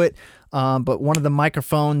to do it, but one of the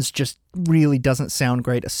microphones just really doesn't sound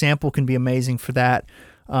great. A sample can be amazing for that.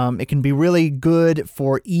 It can be really good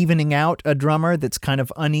for evening out a drummer that's kind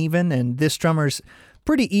of uneven, and this drummer's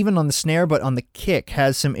pretty even on the snare, but on the kick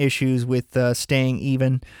has some issues with staying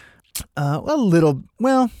even.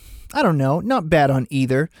 I don't know, not bad on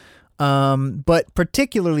either. But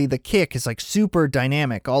particularly the kick is like super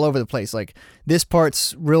dynamic all over the place. Like this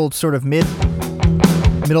part's real sort of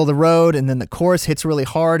middle of the road, and then the chorus hits really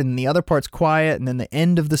hard, and the other part's quiet, and then the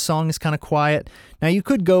end of the song is kind of quiet. Now you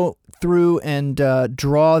could go through and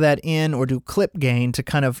draw that in or do clip gain to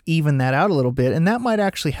kind of even that out a little bit, and that might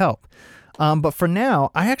actually help. But for now,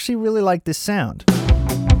 I actually really like this sound.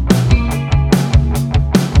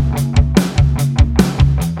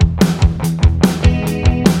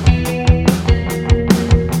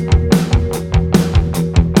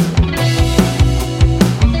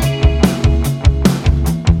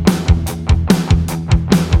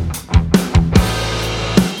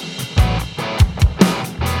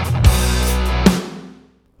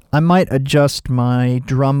 I might adjust my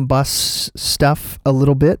drum bus stuff a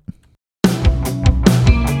little bit.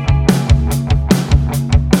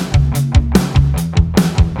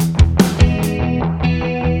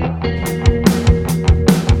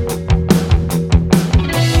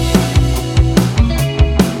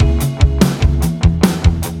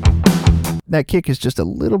 That kick is just a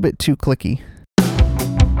little bit too clicky.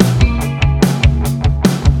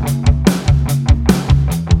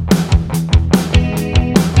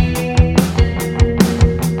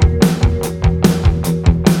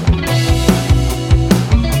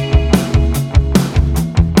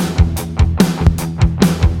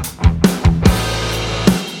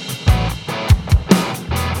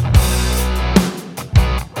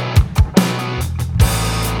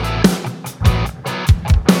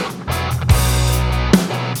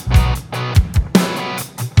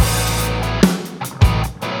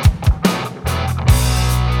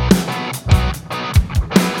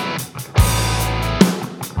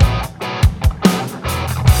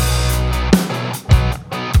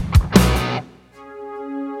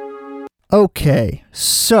 Okay,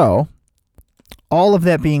 so all of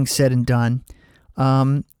that being said and done,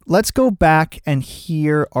 let's go back and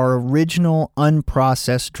hear our original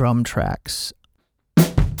unprocessed drum tracks.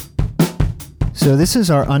 So this is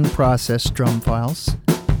our unprocessed drum files.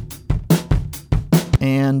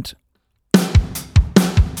 And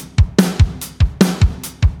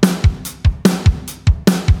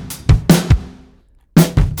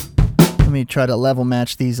let me try to level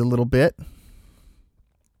match these a little bit,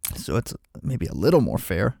 so it's maybe a little more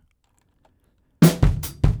fair.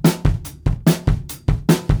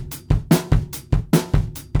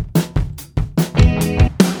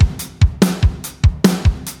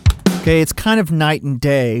 Okay, it's kind of night and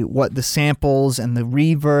day what the samples and the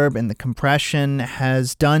reverb and the compression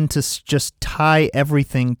has done to just tie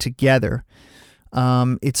everything together.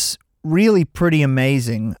 It's really pretty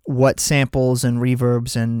amazing what samples and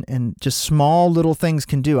reverbs and just small little things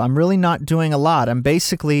can do. I'm really not doing a lot. I'm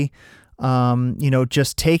basically,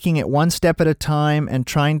 just taking it one step at a time and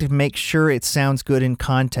trying to make sure it sounds good in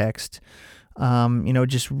context.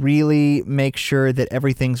 Just really make sure that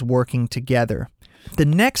everything's working together. The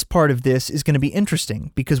next part of this is going to be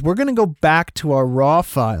interesting because we're going to go back to our raw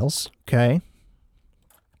files, okay?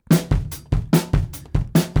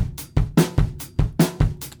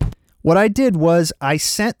 What I did was I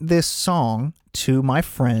sent this song to my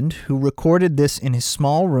friend who recorded this in his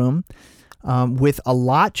small room with a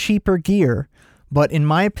lot cheaper gear, but in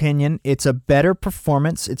my opinion, it's a better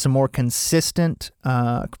performance. It's a more consistent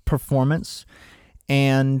performance.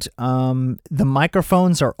 And the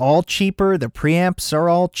microphones are all cheaper. The preamps are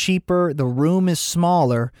all cheaper. The room is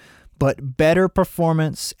smaller, but better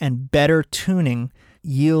performance and better tuning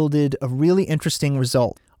yielded a really interesting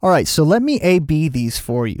result. All right, so let me A/B these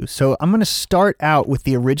for you. So I'm going to start out with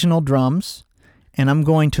the original drums, and I'm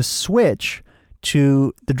going to switch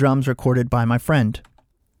to the drums recorded by my friend.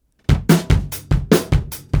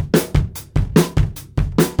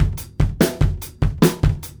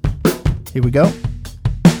 Here we go.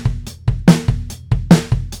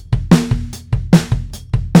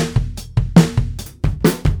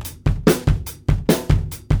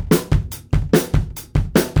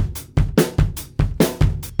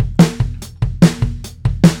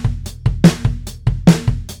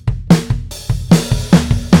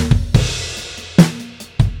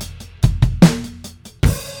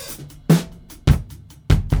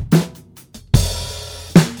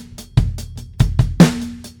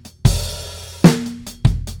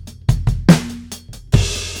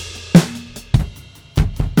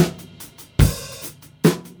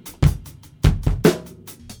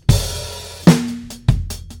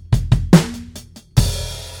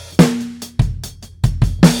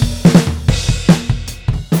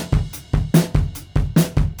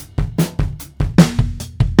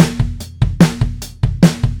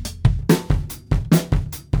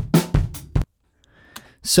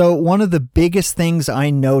 So one of the biggest things I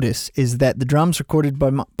notice is that the drums recorded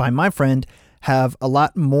by my friend have a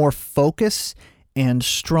lot more focus and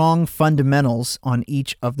strong fundamentals on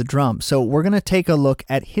each of the drums. So we're going to take a look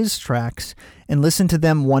at his tracks and listen to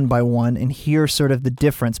them one by one and hear sort of the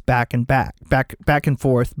difference back and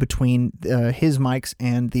forth between his mics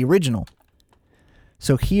and the original.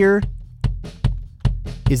 So here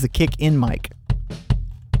is the kick-in mic.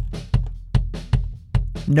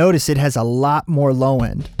 Notice it has a lot more low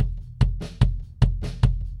end,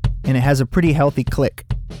 and it has a pretty healthy click.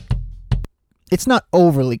 It's not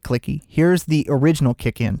overly clicky. Here's the original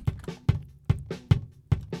kick-in.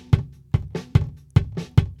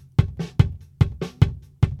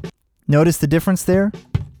 Notice the difference there?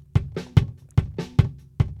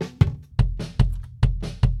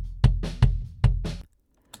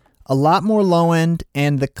 a lot more low end,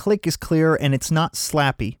 and the click is clear and it's not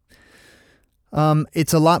slappy.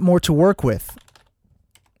 It's a lot more to work with.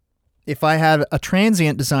 If I had a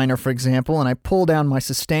transient designer, for example, and I pull down my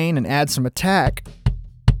sustain and add some attack,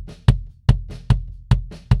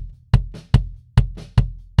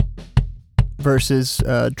 versus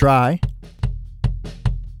dry,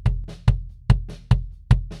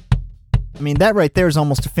 I mean, that right there is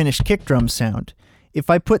almost a finished kick drum sound. If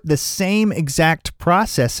I put the same exact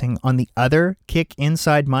processing on the other kick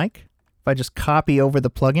inside mic, if I just copy over the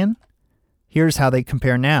plugin, here's how they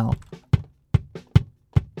compare now.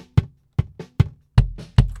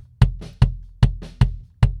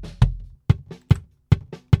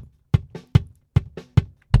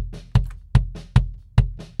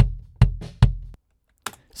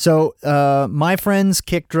 So my friend's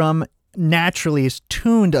kick drum naturally is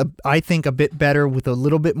tuned, I think, a bit better with a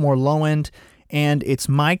little bit more low end, and it's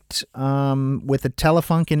mic'd with a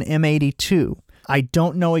Telefunken M82. I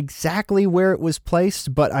don't know exactly where it was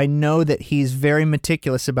placed, but I know that he's very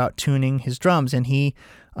meticulous about tuning his drums, and he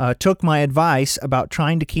took my advice about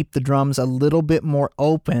trying to keep the drums a little bit more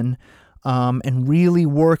open and really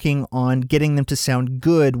working on getting them to sound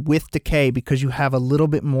good with decay because you have a little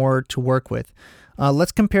bit more to work with.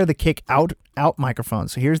 Let's compare the kick out microphone.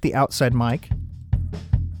 So here's the outside mic.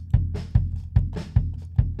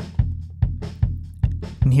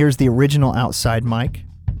 And here's the original outside mic.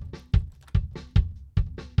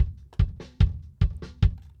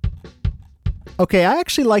 Okay, I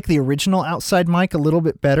actually like the original outside mic a little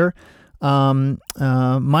bit better.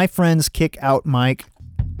 My friend's kick out mic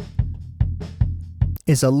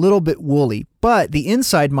is a little bit woolly, but the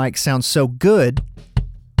inside mic sounds so good.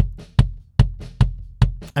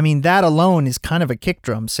 I mean, that alone is kind of a kick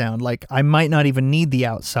drum sound. Like, I might not even need the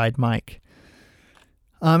outside mic.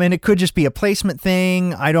 And it could just be a placement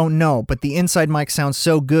thing. I don't know. But the inside mic sounds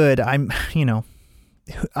so good.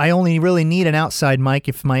 I only really need an outside mic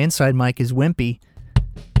if my inside mic is wimpy.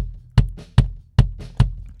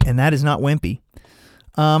 And that is not wimpy.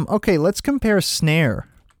 Okay, let's compare snare.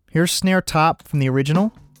 Here's snare top from the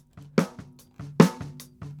original.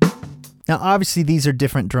 Now, obviously, these are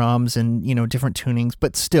different drums and, different tunings,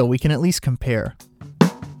 but still, we can at least compare.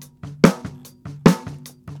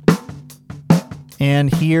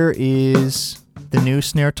 And here is the new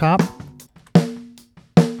snare top.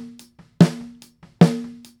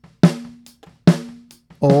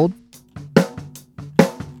 Old.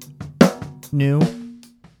 New.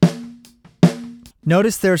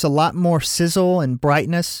 Notice there's a lot more sizzle and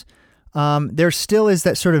brightness. There still is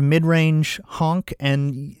that sort of mid-range honk,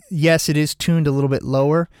 and yes, it is tuned a little bit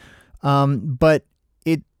lower, but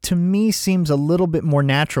it, to me, seems a little bit more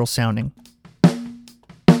natural sounding.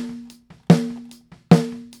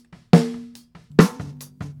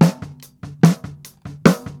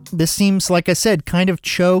 This seems, like I said, kind of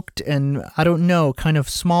choked and, I don't know, kind of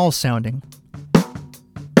small sounding.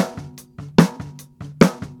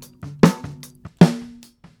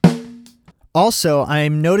 Also,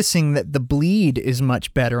 I'm noticing that the bleed is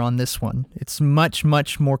much better on this one. It's much,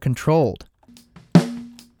 much more controlled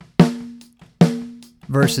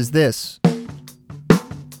versus this.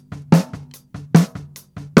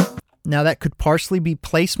 Now, that could partially be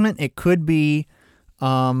placement. It could be,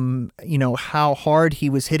 how hard he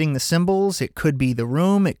was hitting the cymbals. It could be the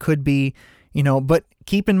room. It could be, but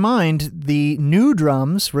keep in mind, the new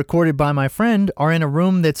drums recorded by my friend are in a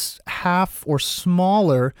room that's half or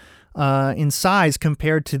smaller in size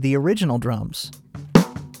compared to the original drums.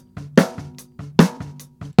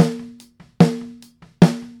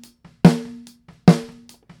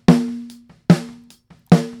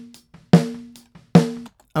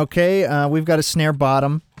 Okay, we've got a snare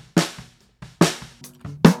bottom.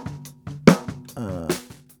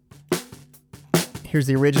 Here's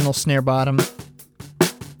the original snare bottom.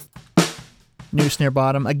 New snare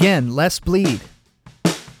bottom. Again, less bleed.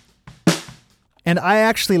 And I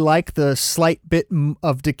actually like the slight bit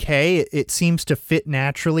of decay. It seems to fit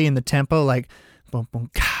naturally in the tempo, like boom, boom,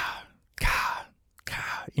 ka, ka,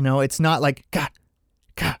 ka. It's not like ka,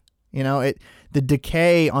 ka. The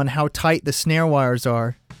decay on how tight the snare wires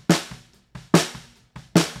are.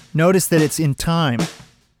 Notice that it's in time.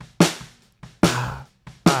 Ba,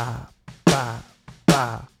 ba, ba,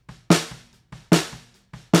 ba.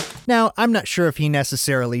 Now, I'm not sure if he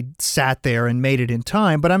necessarily sat there and made it in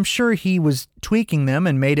time, but I'm sure he was tweaking them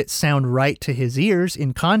and made it sound right to his ears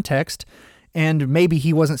in context. And maybe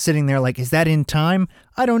he wasn't sitting there like, is that in time?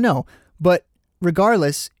 I don't know. But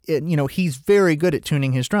regardless, he's very good at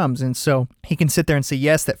tuning his drums. And so he can sit there and say,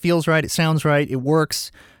 yes, that feels right. It sounds right. It works.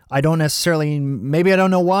 I don't necessarily, maybe I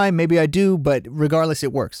don't know why, maybe I do, but regardless,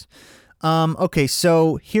 it works. Okay,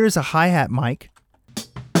 so here's a hi-hat mic,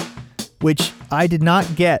 which I did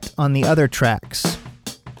not get on the other tracks.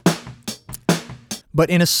 But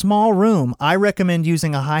in a small room, I recommend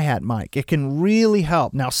using a hi-hat mic. It can really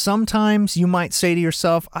help. Now, sometimes you might say to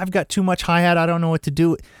yourself, I've got too much hi-hat, I don't know what to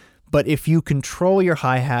do. But if you control your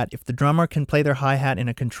hi-hat, if the drummer can play their hi-hat in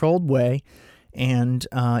a controlled way, and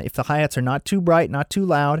if the hi-hats are not too bright, not too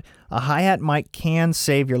loud, a hi-hat mic can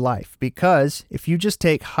save your life. Because if you just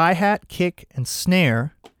take hi-hat, kick, and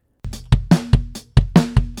snare,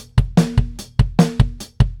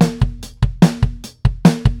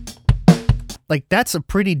 like, that's a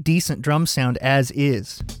pretty decent drum sound as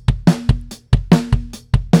is.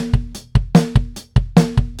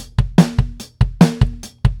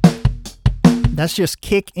 That's just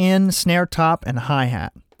kick in, snare top, and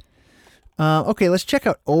hi-hat. Okay, let's check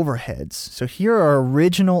out overheads. So here are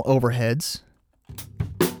original overheads.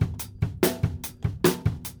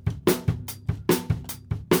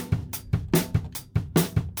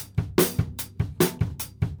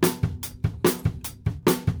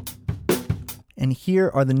 And here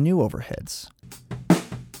are the new overheads.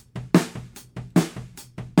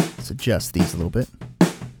 Let's adjust these a little bit.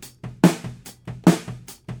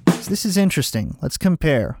 So this is interesting. Let's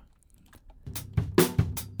compare.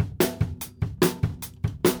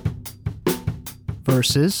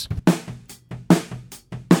 Versus.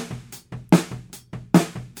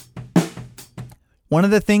 One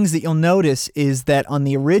of the things that you'll notice is that on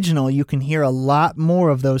the original, you can hear a lot more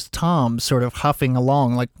of those toms sort of huffing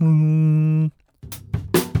along, like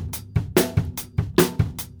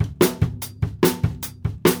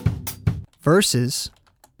versus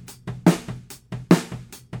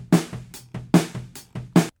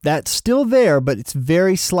that's still there, but it's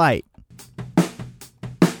very slight.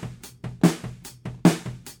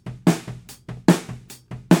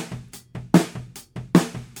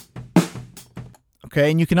 Okay,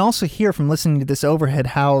 and you can also hear from listening to this overhead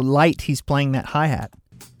how light he's playing that hi-hat.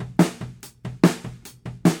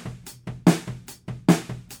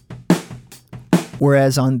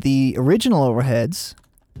 Whereas on the original overheads,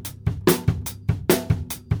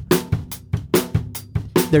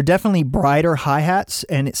 they're definitely brighter hi-hats,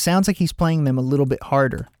 and it sounds like he's playing them a little bit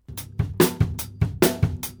harder.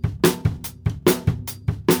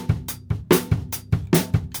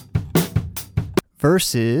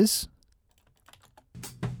 Versus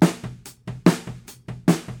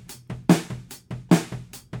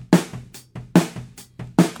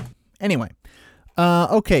anyway,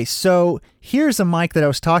 okay, so here's a mic that I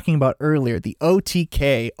was talking about earlier, the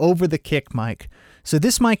OTK, over the kick mic. So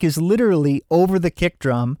this mic is literally over the kick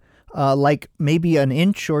drum, like maybe an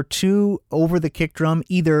inch or two over the kick drum,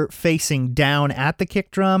 either facing down at the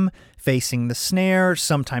kick drum, facing the snare,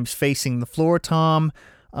 sometimes facing the floor tom.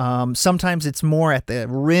 Sometimes it's more at the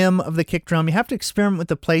rim of the kick drum. You have to experiment with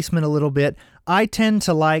the placement a little bit. I tend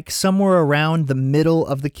to like somewhere around the middle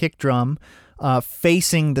of the kick drum,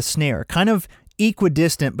 facing the snare, kind of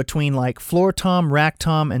equidistant between like floor tom, rack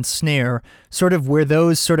tom, and snare, sort of where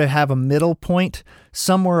those sort of have a middle point,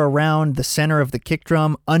 somewhere around the center of the kick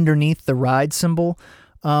drum, underneath the ride cymbal,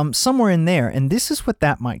 somewhere in there. And this is what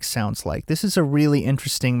that mic sounds like. This is a really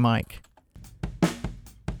interesting mic.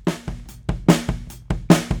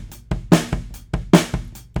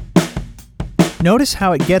 Notice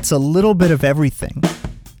how it gets a little bit of everything.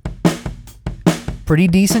 Pretty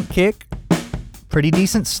decent kick, pretty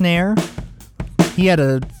decent snare. He had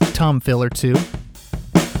a tom fill or two.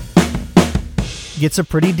 Gets a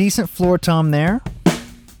pretty decent floor tom there.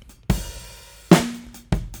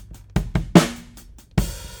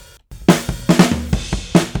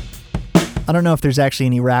 I don't know if there's actually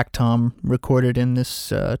any rack tom recorded in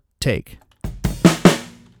this take.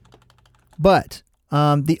 But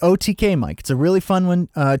the OTK mic, it's a really fun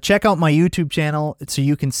one. Check out my YouTube channel so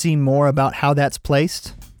you can see more about how that's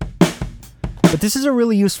placed. But this is a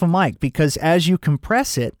really useful mic because as you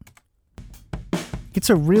compress it, it's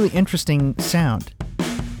a really interesting sound.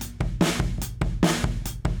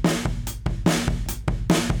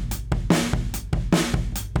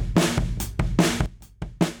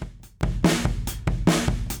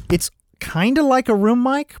 It's kind of like a room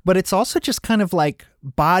mic, but it's also just kind of like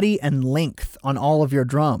body and length on all of your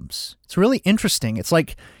drums. It's really interesting. It's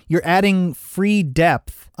like you're adding free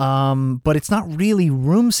depth, but it's not really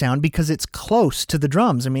room sound because it's close to the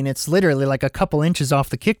drums. I mean, it's literally like a couple inches off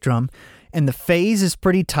the kick drum, and the phase is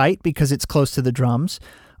pretty tight because it's close to the drums.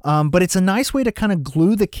 But it's a nice way to kind of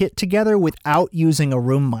glue the kit together without using a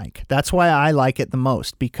room mic. That's why I like it the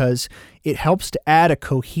most, because it helps to add a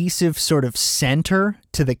cohesive sort of center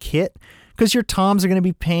to the kit. because your toms are going to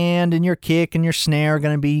be panned and your kick and your snare are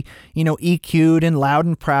going to be, EQ'd and loud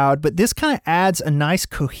and proud. But this kind of adds a nice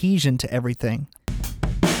cohesion to everything.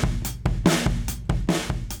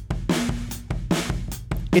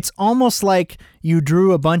 It's almost like you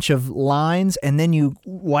drew a bunch of lines and then you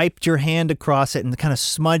wiped your hand across it and kind of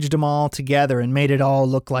smudged them all together and made it all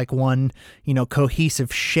look like one,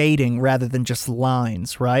 cohesive shading rather than just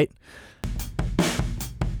lines, right?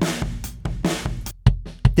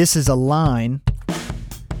 This is a line.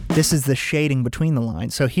 This is the shading between the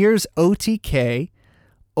lines. So here's OTK,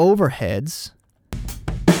 overheads.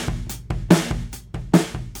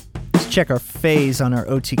 Let's check our phase on our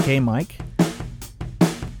OTK mic.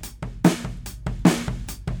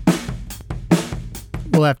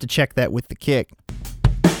 We'll have to check that with the kick.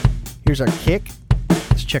 Here's our kick.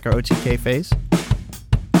 Let's check our OTK phase.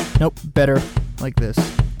 Nope, better like this.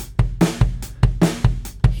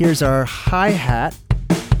 Here's our hi-hat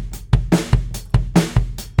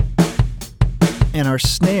and our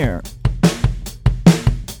snare.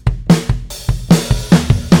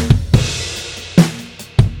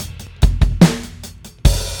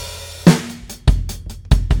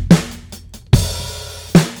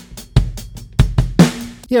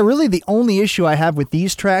 Yeah, really the only issue I have with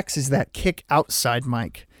these tracks is that kick outside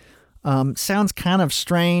mic. Sounds kind of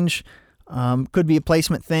strange. Could be a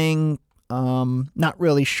placement thing. Not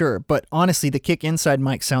really sure. But honestly, the kick inside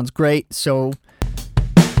mic sounds great. So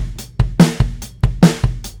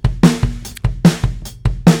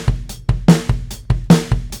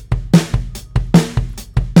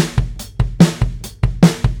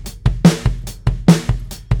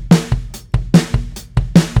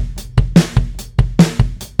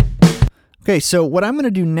okay, so what I'm going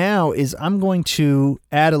to do now is I'm going to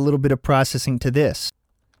add a little bit of processing to this.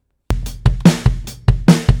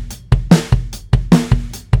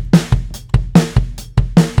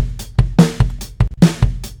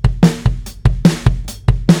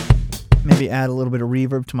 Maybe add a little bit of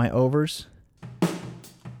reverb to my overs.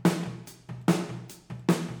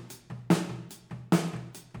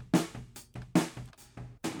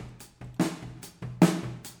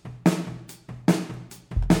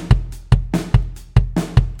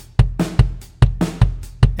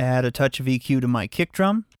 Add a touch of EQ to my kick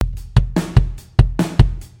drum.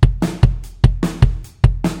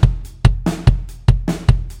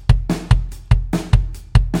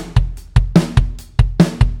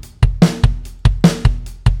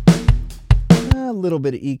 A little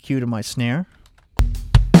bit of EQ to my snare.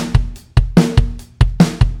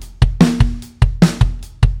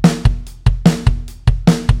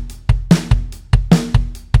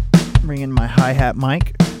 Bring in my hi-hat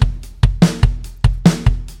mic.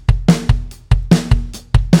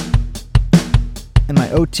 And my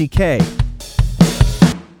OTK.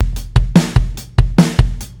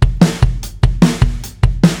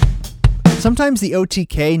 Sometimes the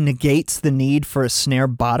OTK negates the need for a snare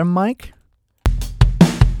bottom mic,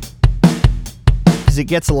 because it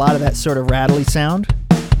gets a lot of that sort of rattly sound.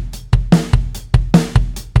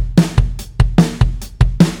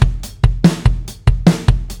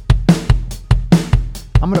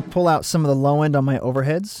 I'm going to pull out some of the low end on my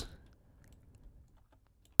overheads.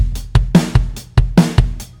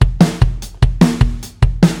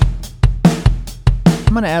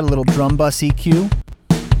 I'm going to add a little drum bus EQ.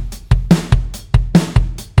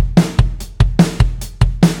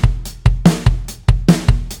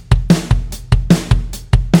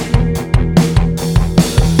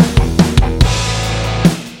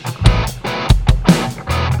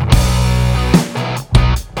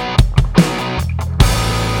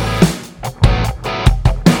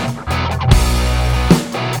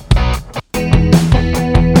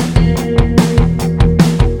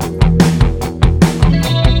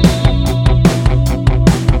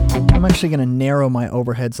 Going to narrow my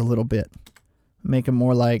overheads a little bit, make them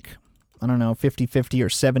more like, I don't know, 50-50 or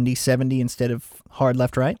 70-70 instead of hard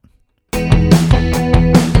left-right.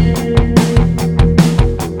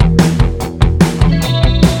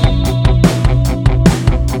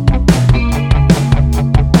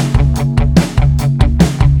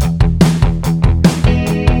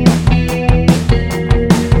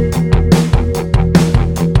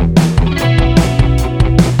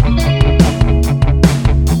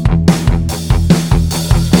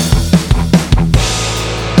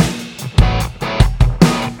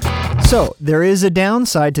 So, there is a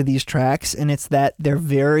downside to these tracks, and it's that they're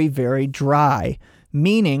very, very dry.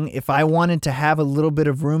 Meaning, if I wanted to have a little bit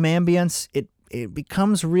of room ambience, it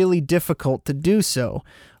becomes really difficult to do so.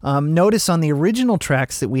 Notice on the original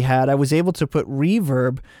tracks that we had, I was able to put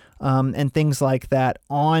reverb and things like that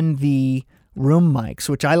on the room mics,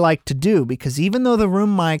 which I like to do because even though the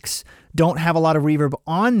room mics don't have a lot of reverb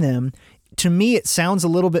on them, to me it sounds a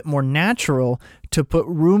little bit more natural to put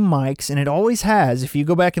room mics, and it always has. If you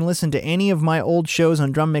go back and listen to any of my old shows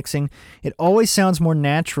on drum mixing, it always sounds more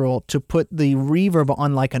natural to put the reverb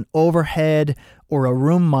on like an overhead or a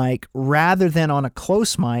room mic rather than on a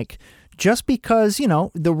close mic, just because,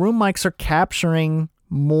 the room mics are capturing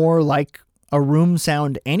more like a room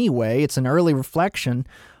sound anyway. It's an early reflection.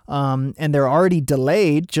 And they're already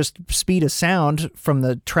delayed, just speed of sound from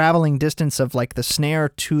the traveling distance of like the snare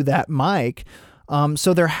to that mic.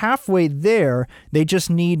 So they're halfway there. They just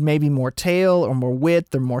need maybe more tail or more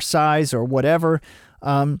width or more size or whatever.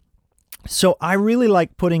 So I really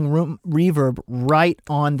like putting reverb right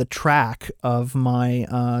on the track of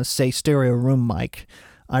my, say, stereo room mic.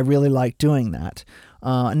 I really like doing that.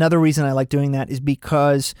 Another reason I like doing that is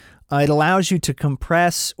because it allows you to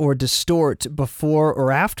compress or distort before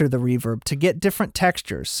or after the reverb to get different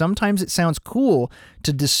textures. Sometimes it sounds cool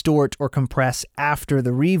to distort or compress after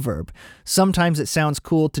the reverb. Sometimes it sounds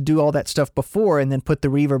cool to do all that stuff before and then put the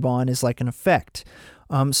reverb on as like an effect.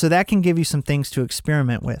 So that can give you some things to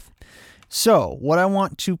experiment with. So what I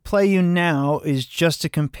want to play you now is just a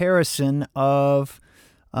comparison of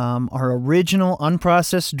our original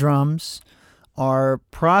unprocessed drums, our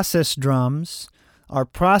processed drums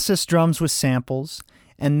with samples,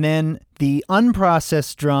 and then the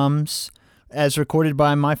unprocessed drums as recorded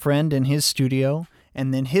by my friend in his studio,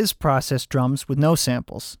 and then his processed drums with no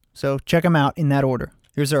samples. So check them out in that order.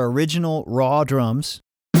 Here's our original raw drums.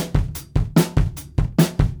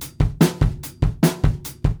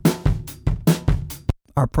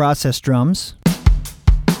 Our processed drums.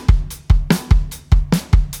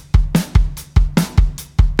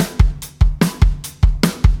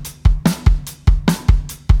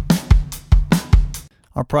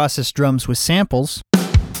 Our processed drums with samples.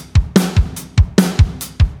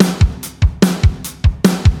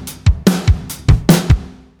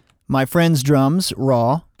 My friend's drums,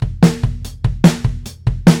 raw.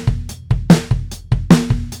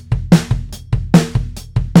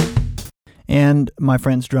 And my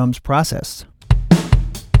friend's drums, processed.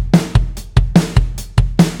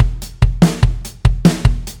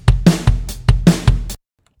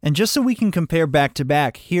 And just so we can compare back to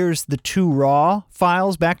back, here's the two raw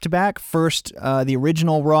files back to back. First, the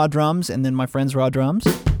original raw drums, and then my friend's raw drums.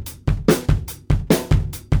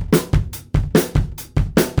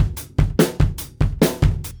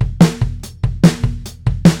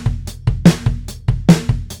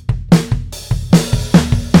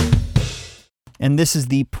 And this is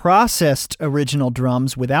the processed original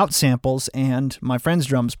drums without samples, and my friend's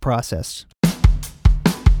drums processed.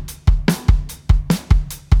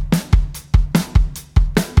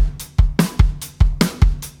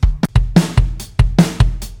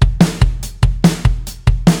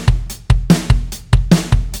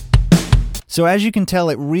 So as you can tell,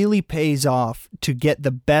 it really pays off to get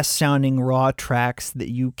the best sounding raw tracks that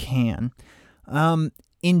you can.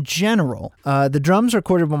 In general, the drums are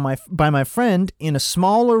recorded by my friend in a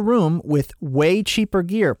smaller room with way cheaper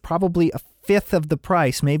gear, probably a fifth of the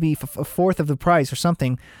price, maybe a fourth of the price or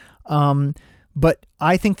something. But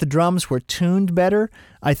I think the drums were tuned better.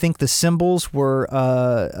 I think the cymbals were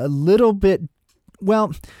a little bit,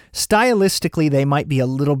 well, stylistically, they might be a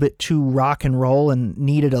little bit too rock and roll and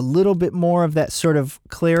needed a little bit more of that sort of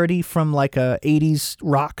clarity from like a 80s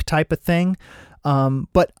rock type of thing.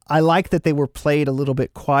 But I like that they were played a little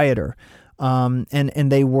bit quieter,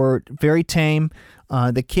 and they were very tame.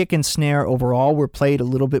 The kick and snare overall were played a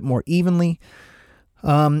little bit more evenly.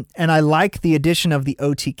 And I like the addition of the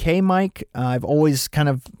OTK mic. I've always kind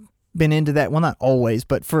of been into that. Well, not always,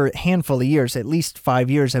 but for a handful of years, at least 5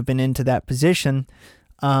 years, I've been into that position.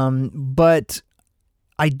 But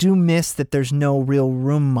I do miss that there's no real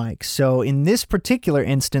room mic. So in this particular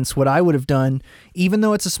instance, what I would have done, even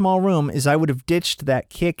though it's a small room, is I would have ditched that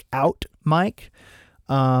kick out mic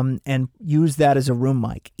and used that as a room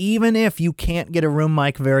mic. Even if you can't get a room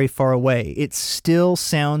mic very far away, it still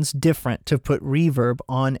sounds different to put reverb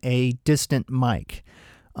on a distant mic.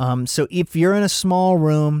 So if you're in a small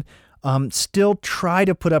room, still try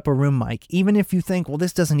to put up a room mic. Even if you think, well,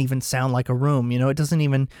 this doesn't even sound like a room,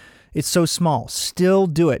 it's so small. Still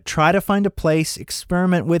do it. Try to find a place,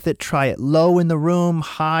 experiment with it, try it low in the room,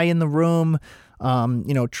 high in the room,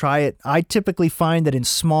 try it. I typically find that in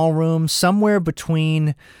small rooms, somewhere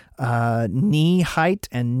between knee height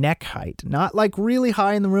and neck height, not like really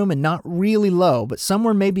high in the room and not really low, but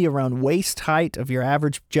somewhere maybe around waist height of your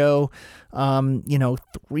average Joe,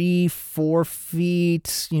 3-4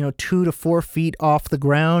 feet, 2 to 4 feet off the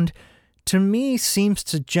ground, to me seems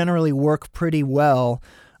to generally work pretty well.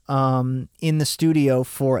 in the studio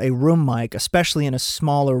for a room mic, especially in a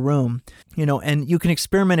smaller room. And you can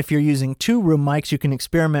experiment if you're using 2 room mics. You can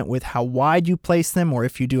experiment with how wide you place them, or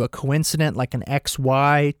if you do a coincident like an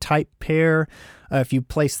XY type pair, if you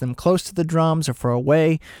place them close to the drums or far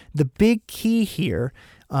away. The big key here,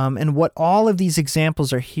 and what all of these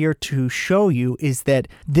examples are here to show you, is that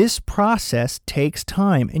this process takes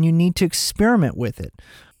time and you need to experiment with it.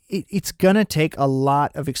 It's going to take a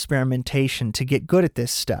lot of experimentation to get good at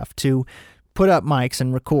this stuff, to put up mics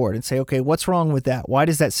and record and say, okay, what's wrong with that? Why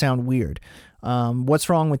does that sound weird? What's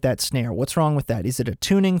wrong with that snare? What's wrong with that? Is it a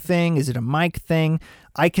tuning thing? Is it a mic thing?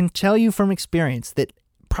 I can tell you from experience that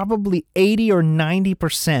probably 80 or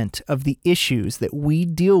 90% of the issues that we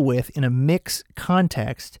deal with in a mix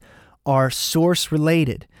context are source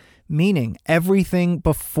related, meaning everything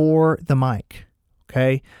before the mic,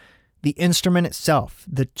 okay? The instrument itself,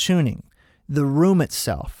 the tuning, the room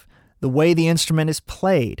itself, the way the instrument is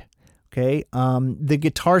played, okay? The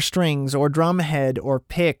guitar strings or drum head or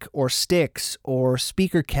pick or sticks or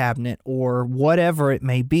speaker cabinet or whatever it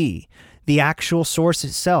may be. The actual source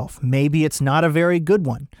itself, maybe it's not a very good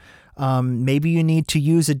one. Maybe you need to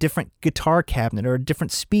use a different guitar cabinet or a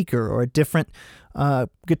different speaker or a different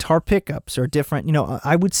guitar pickups or different,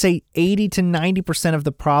 I would say 80 to 90% of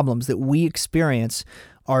the problems that we experience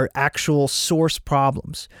are actual source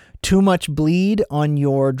problems. Too much bleed on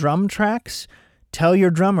your drum tracks? Tell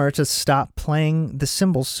your drummer to stop playing the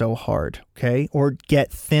cymbals so hard, okay? Or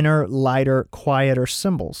get thinner, lighter, quieter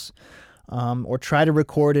cymbals. Or try to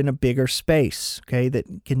record in a bigger space, okay? That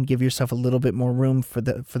can give yourself a little bit more room for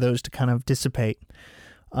those to kind of dissipate.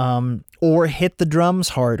 Or hit the drums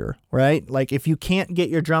harder, right? Like if you can't get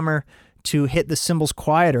your drummer to hit the cymbals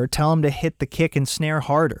quieter, tell him to hit the kick and snare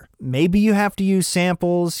harder. Maybe you have to use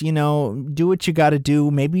samples, do what you got to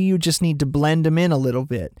do. Maybe you just need to blend them in a little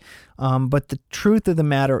bit. But the truth of the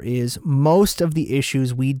matter is most of the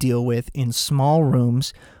issues we deal with in small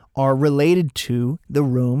rooms are related to the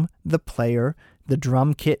room, the player, the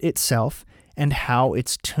drum kit itself, and how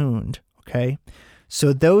it's tuned, okay?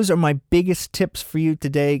 So those are my biggest tips for you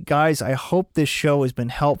today. Guys, I hope this show has been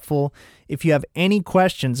helpful. If you have any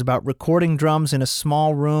questions about recording drums in a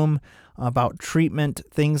small room, about treatment,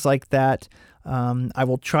 things like that, I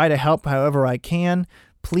will try to help however I can.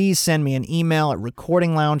 Please send me an email at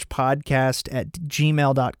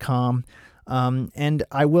recordingloungepodcast@gmail.com. And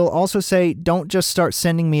I will also say, don't just start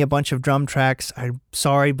sending me a bunch of drum tracks. I'm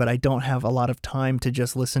sorry, but I don't have a lot of time to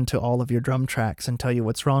just listen to all of your drum tracks and tell you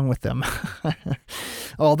what's wrong with them.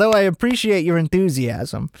 Although I appreciate your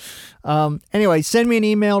enthusiasm. Anyway, send me an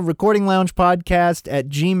email,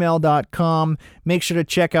 recordingloungepodcast@gmail.com. Make sure to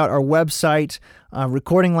check out our website,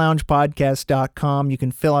 recordingloungepodcast.com. You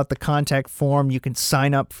can fill out the contact form. You can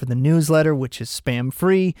sign up for the newsletter, which is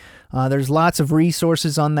spam-free. There's lots of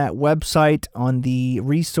resources on that website. On the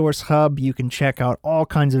resource hub, you can check out all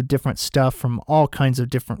kinds of different stuff from all kinds of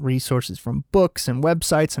different resources, from books and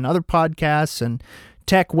websites and other podcasts and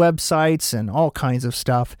tech websites and all kinds of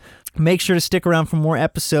stuff. Make sure to stick around for more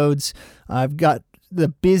episodes. I've got the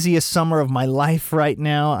busiest summer of my life right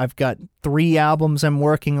now. I've got 3 albums I'm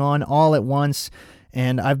working on all at once,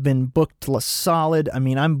 and I've been booked solid. I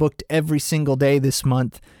mean, I'm booked every single day this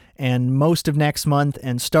month and most of next month,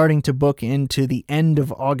 and starting to book into the end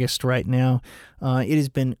of August right now. It has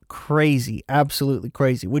been crazy, absolutely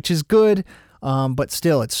crazy, which is good. But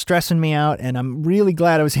still, it's stressing me out, and I'm really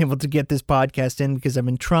glad I was able to get this podcast in because I've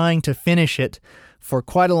been trying to finish it for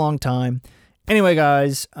quite a long time. Anyway,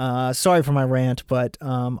 guys, sorry for my rant, but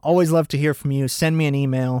always love to hear from you. Send me an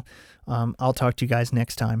email. I'll talk to you guys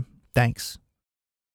next time. Thanks.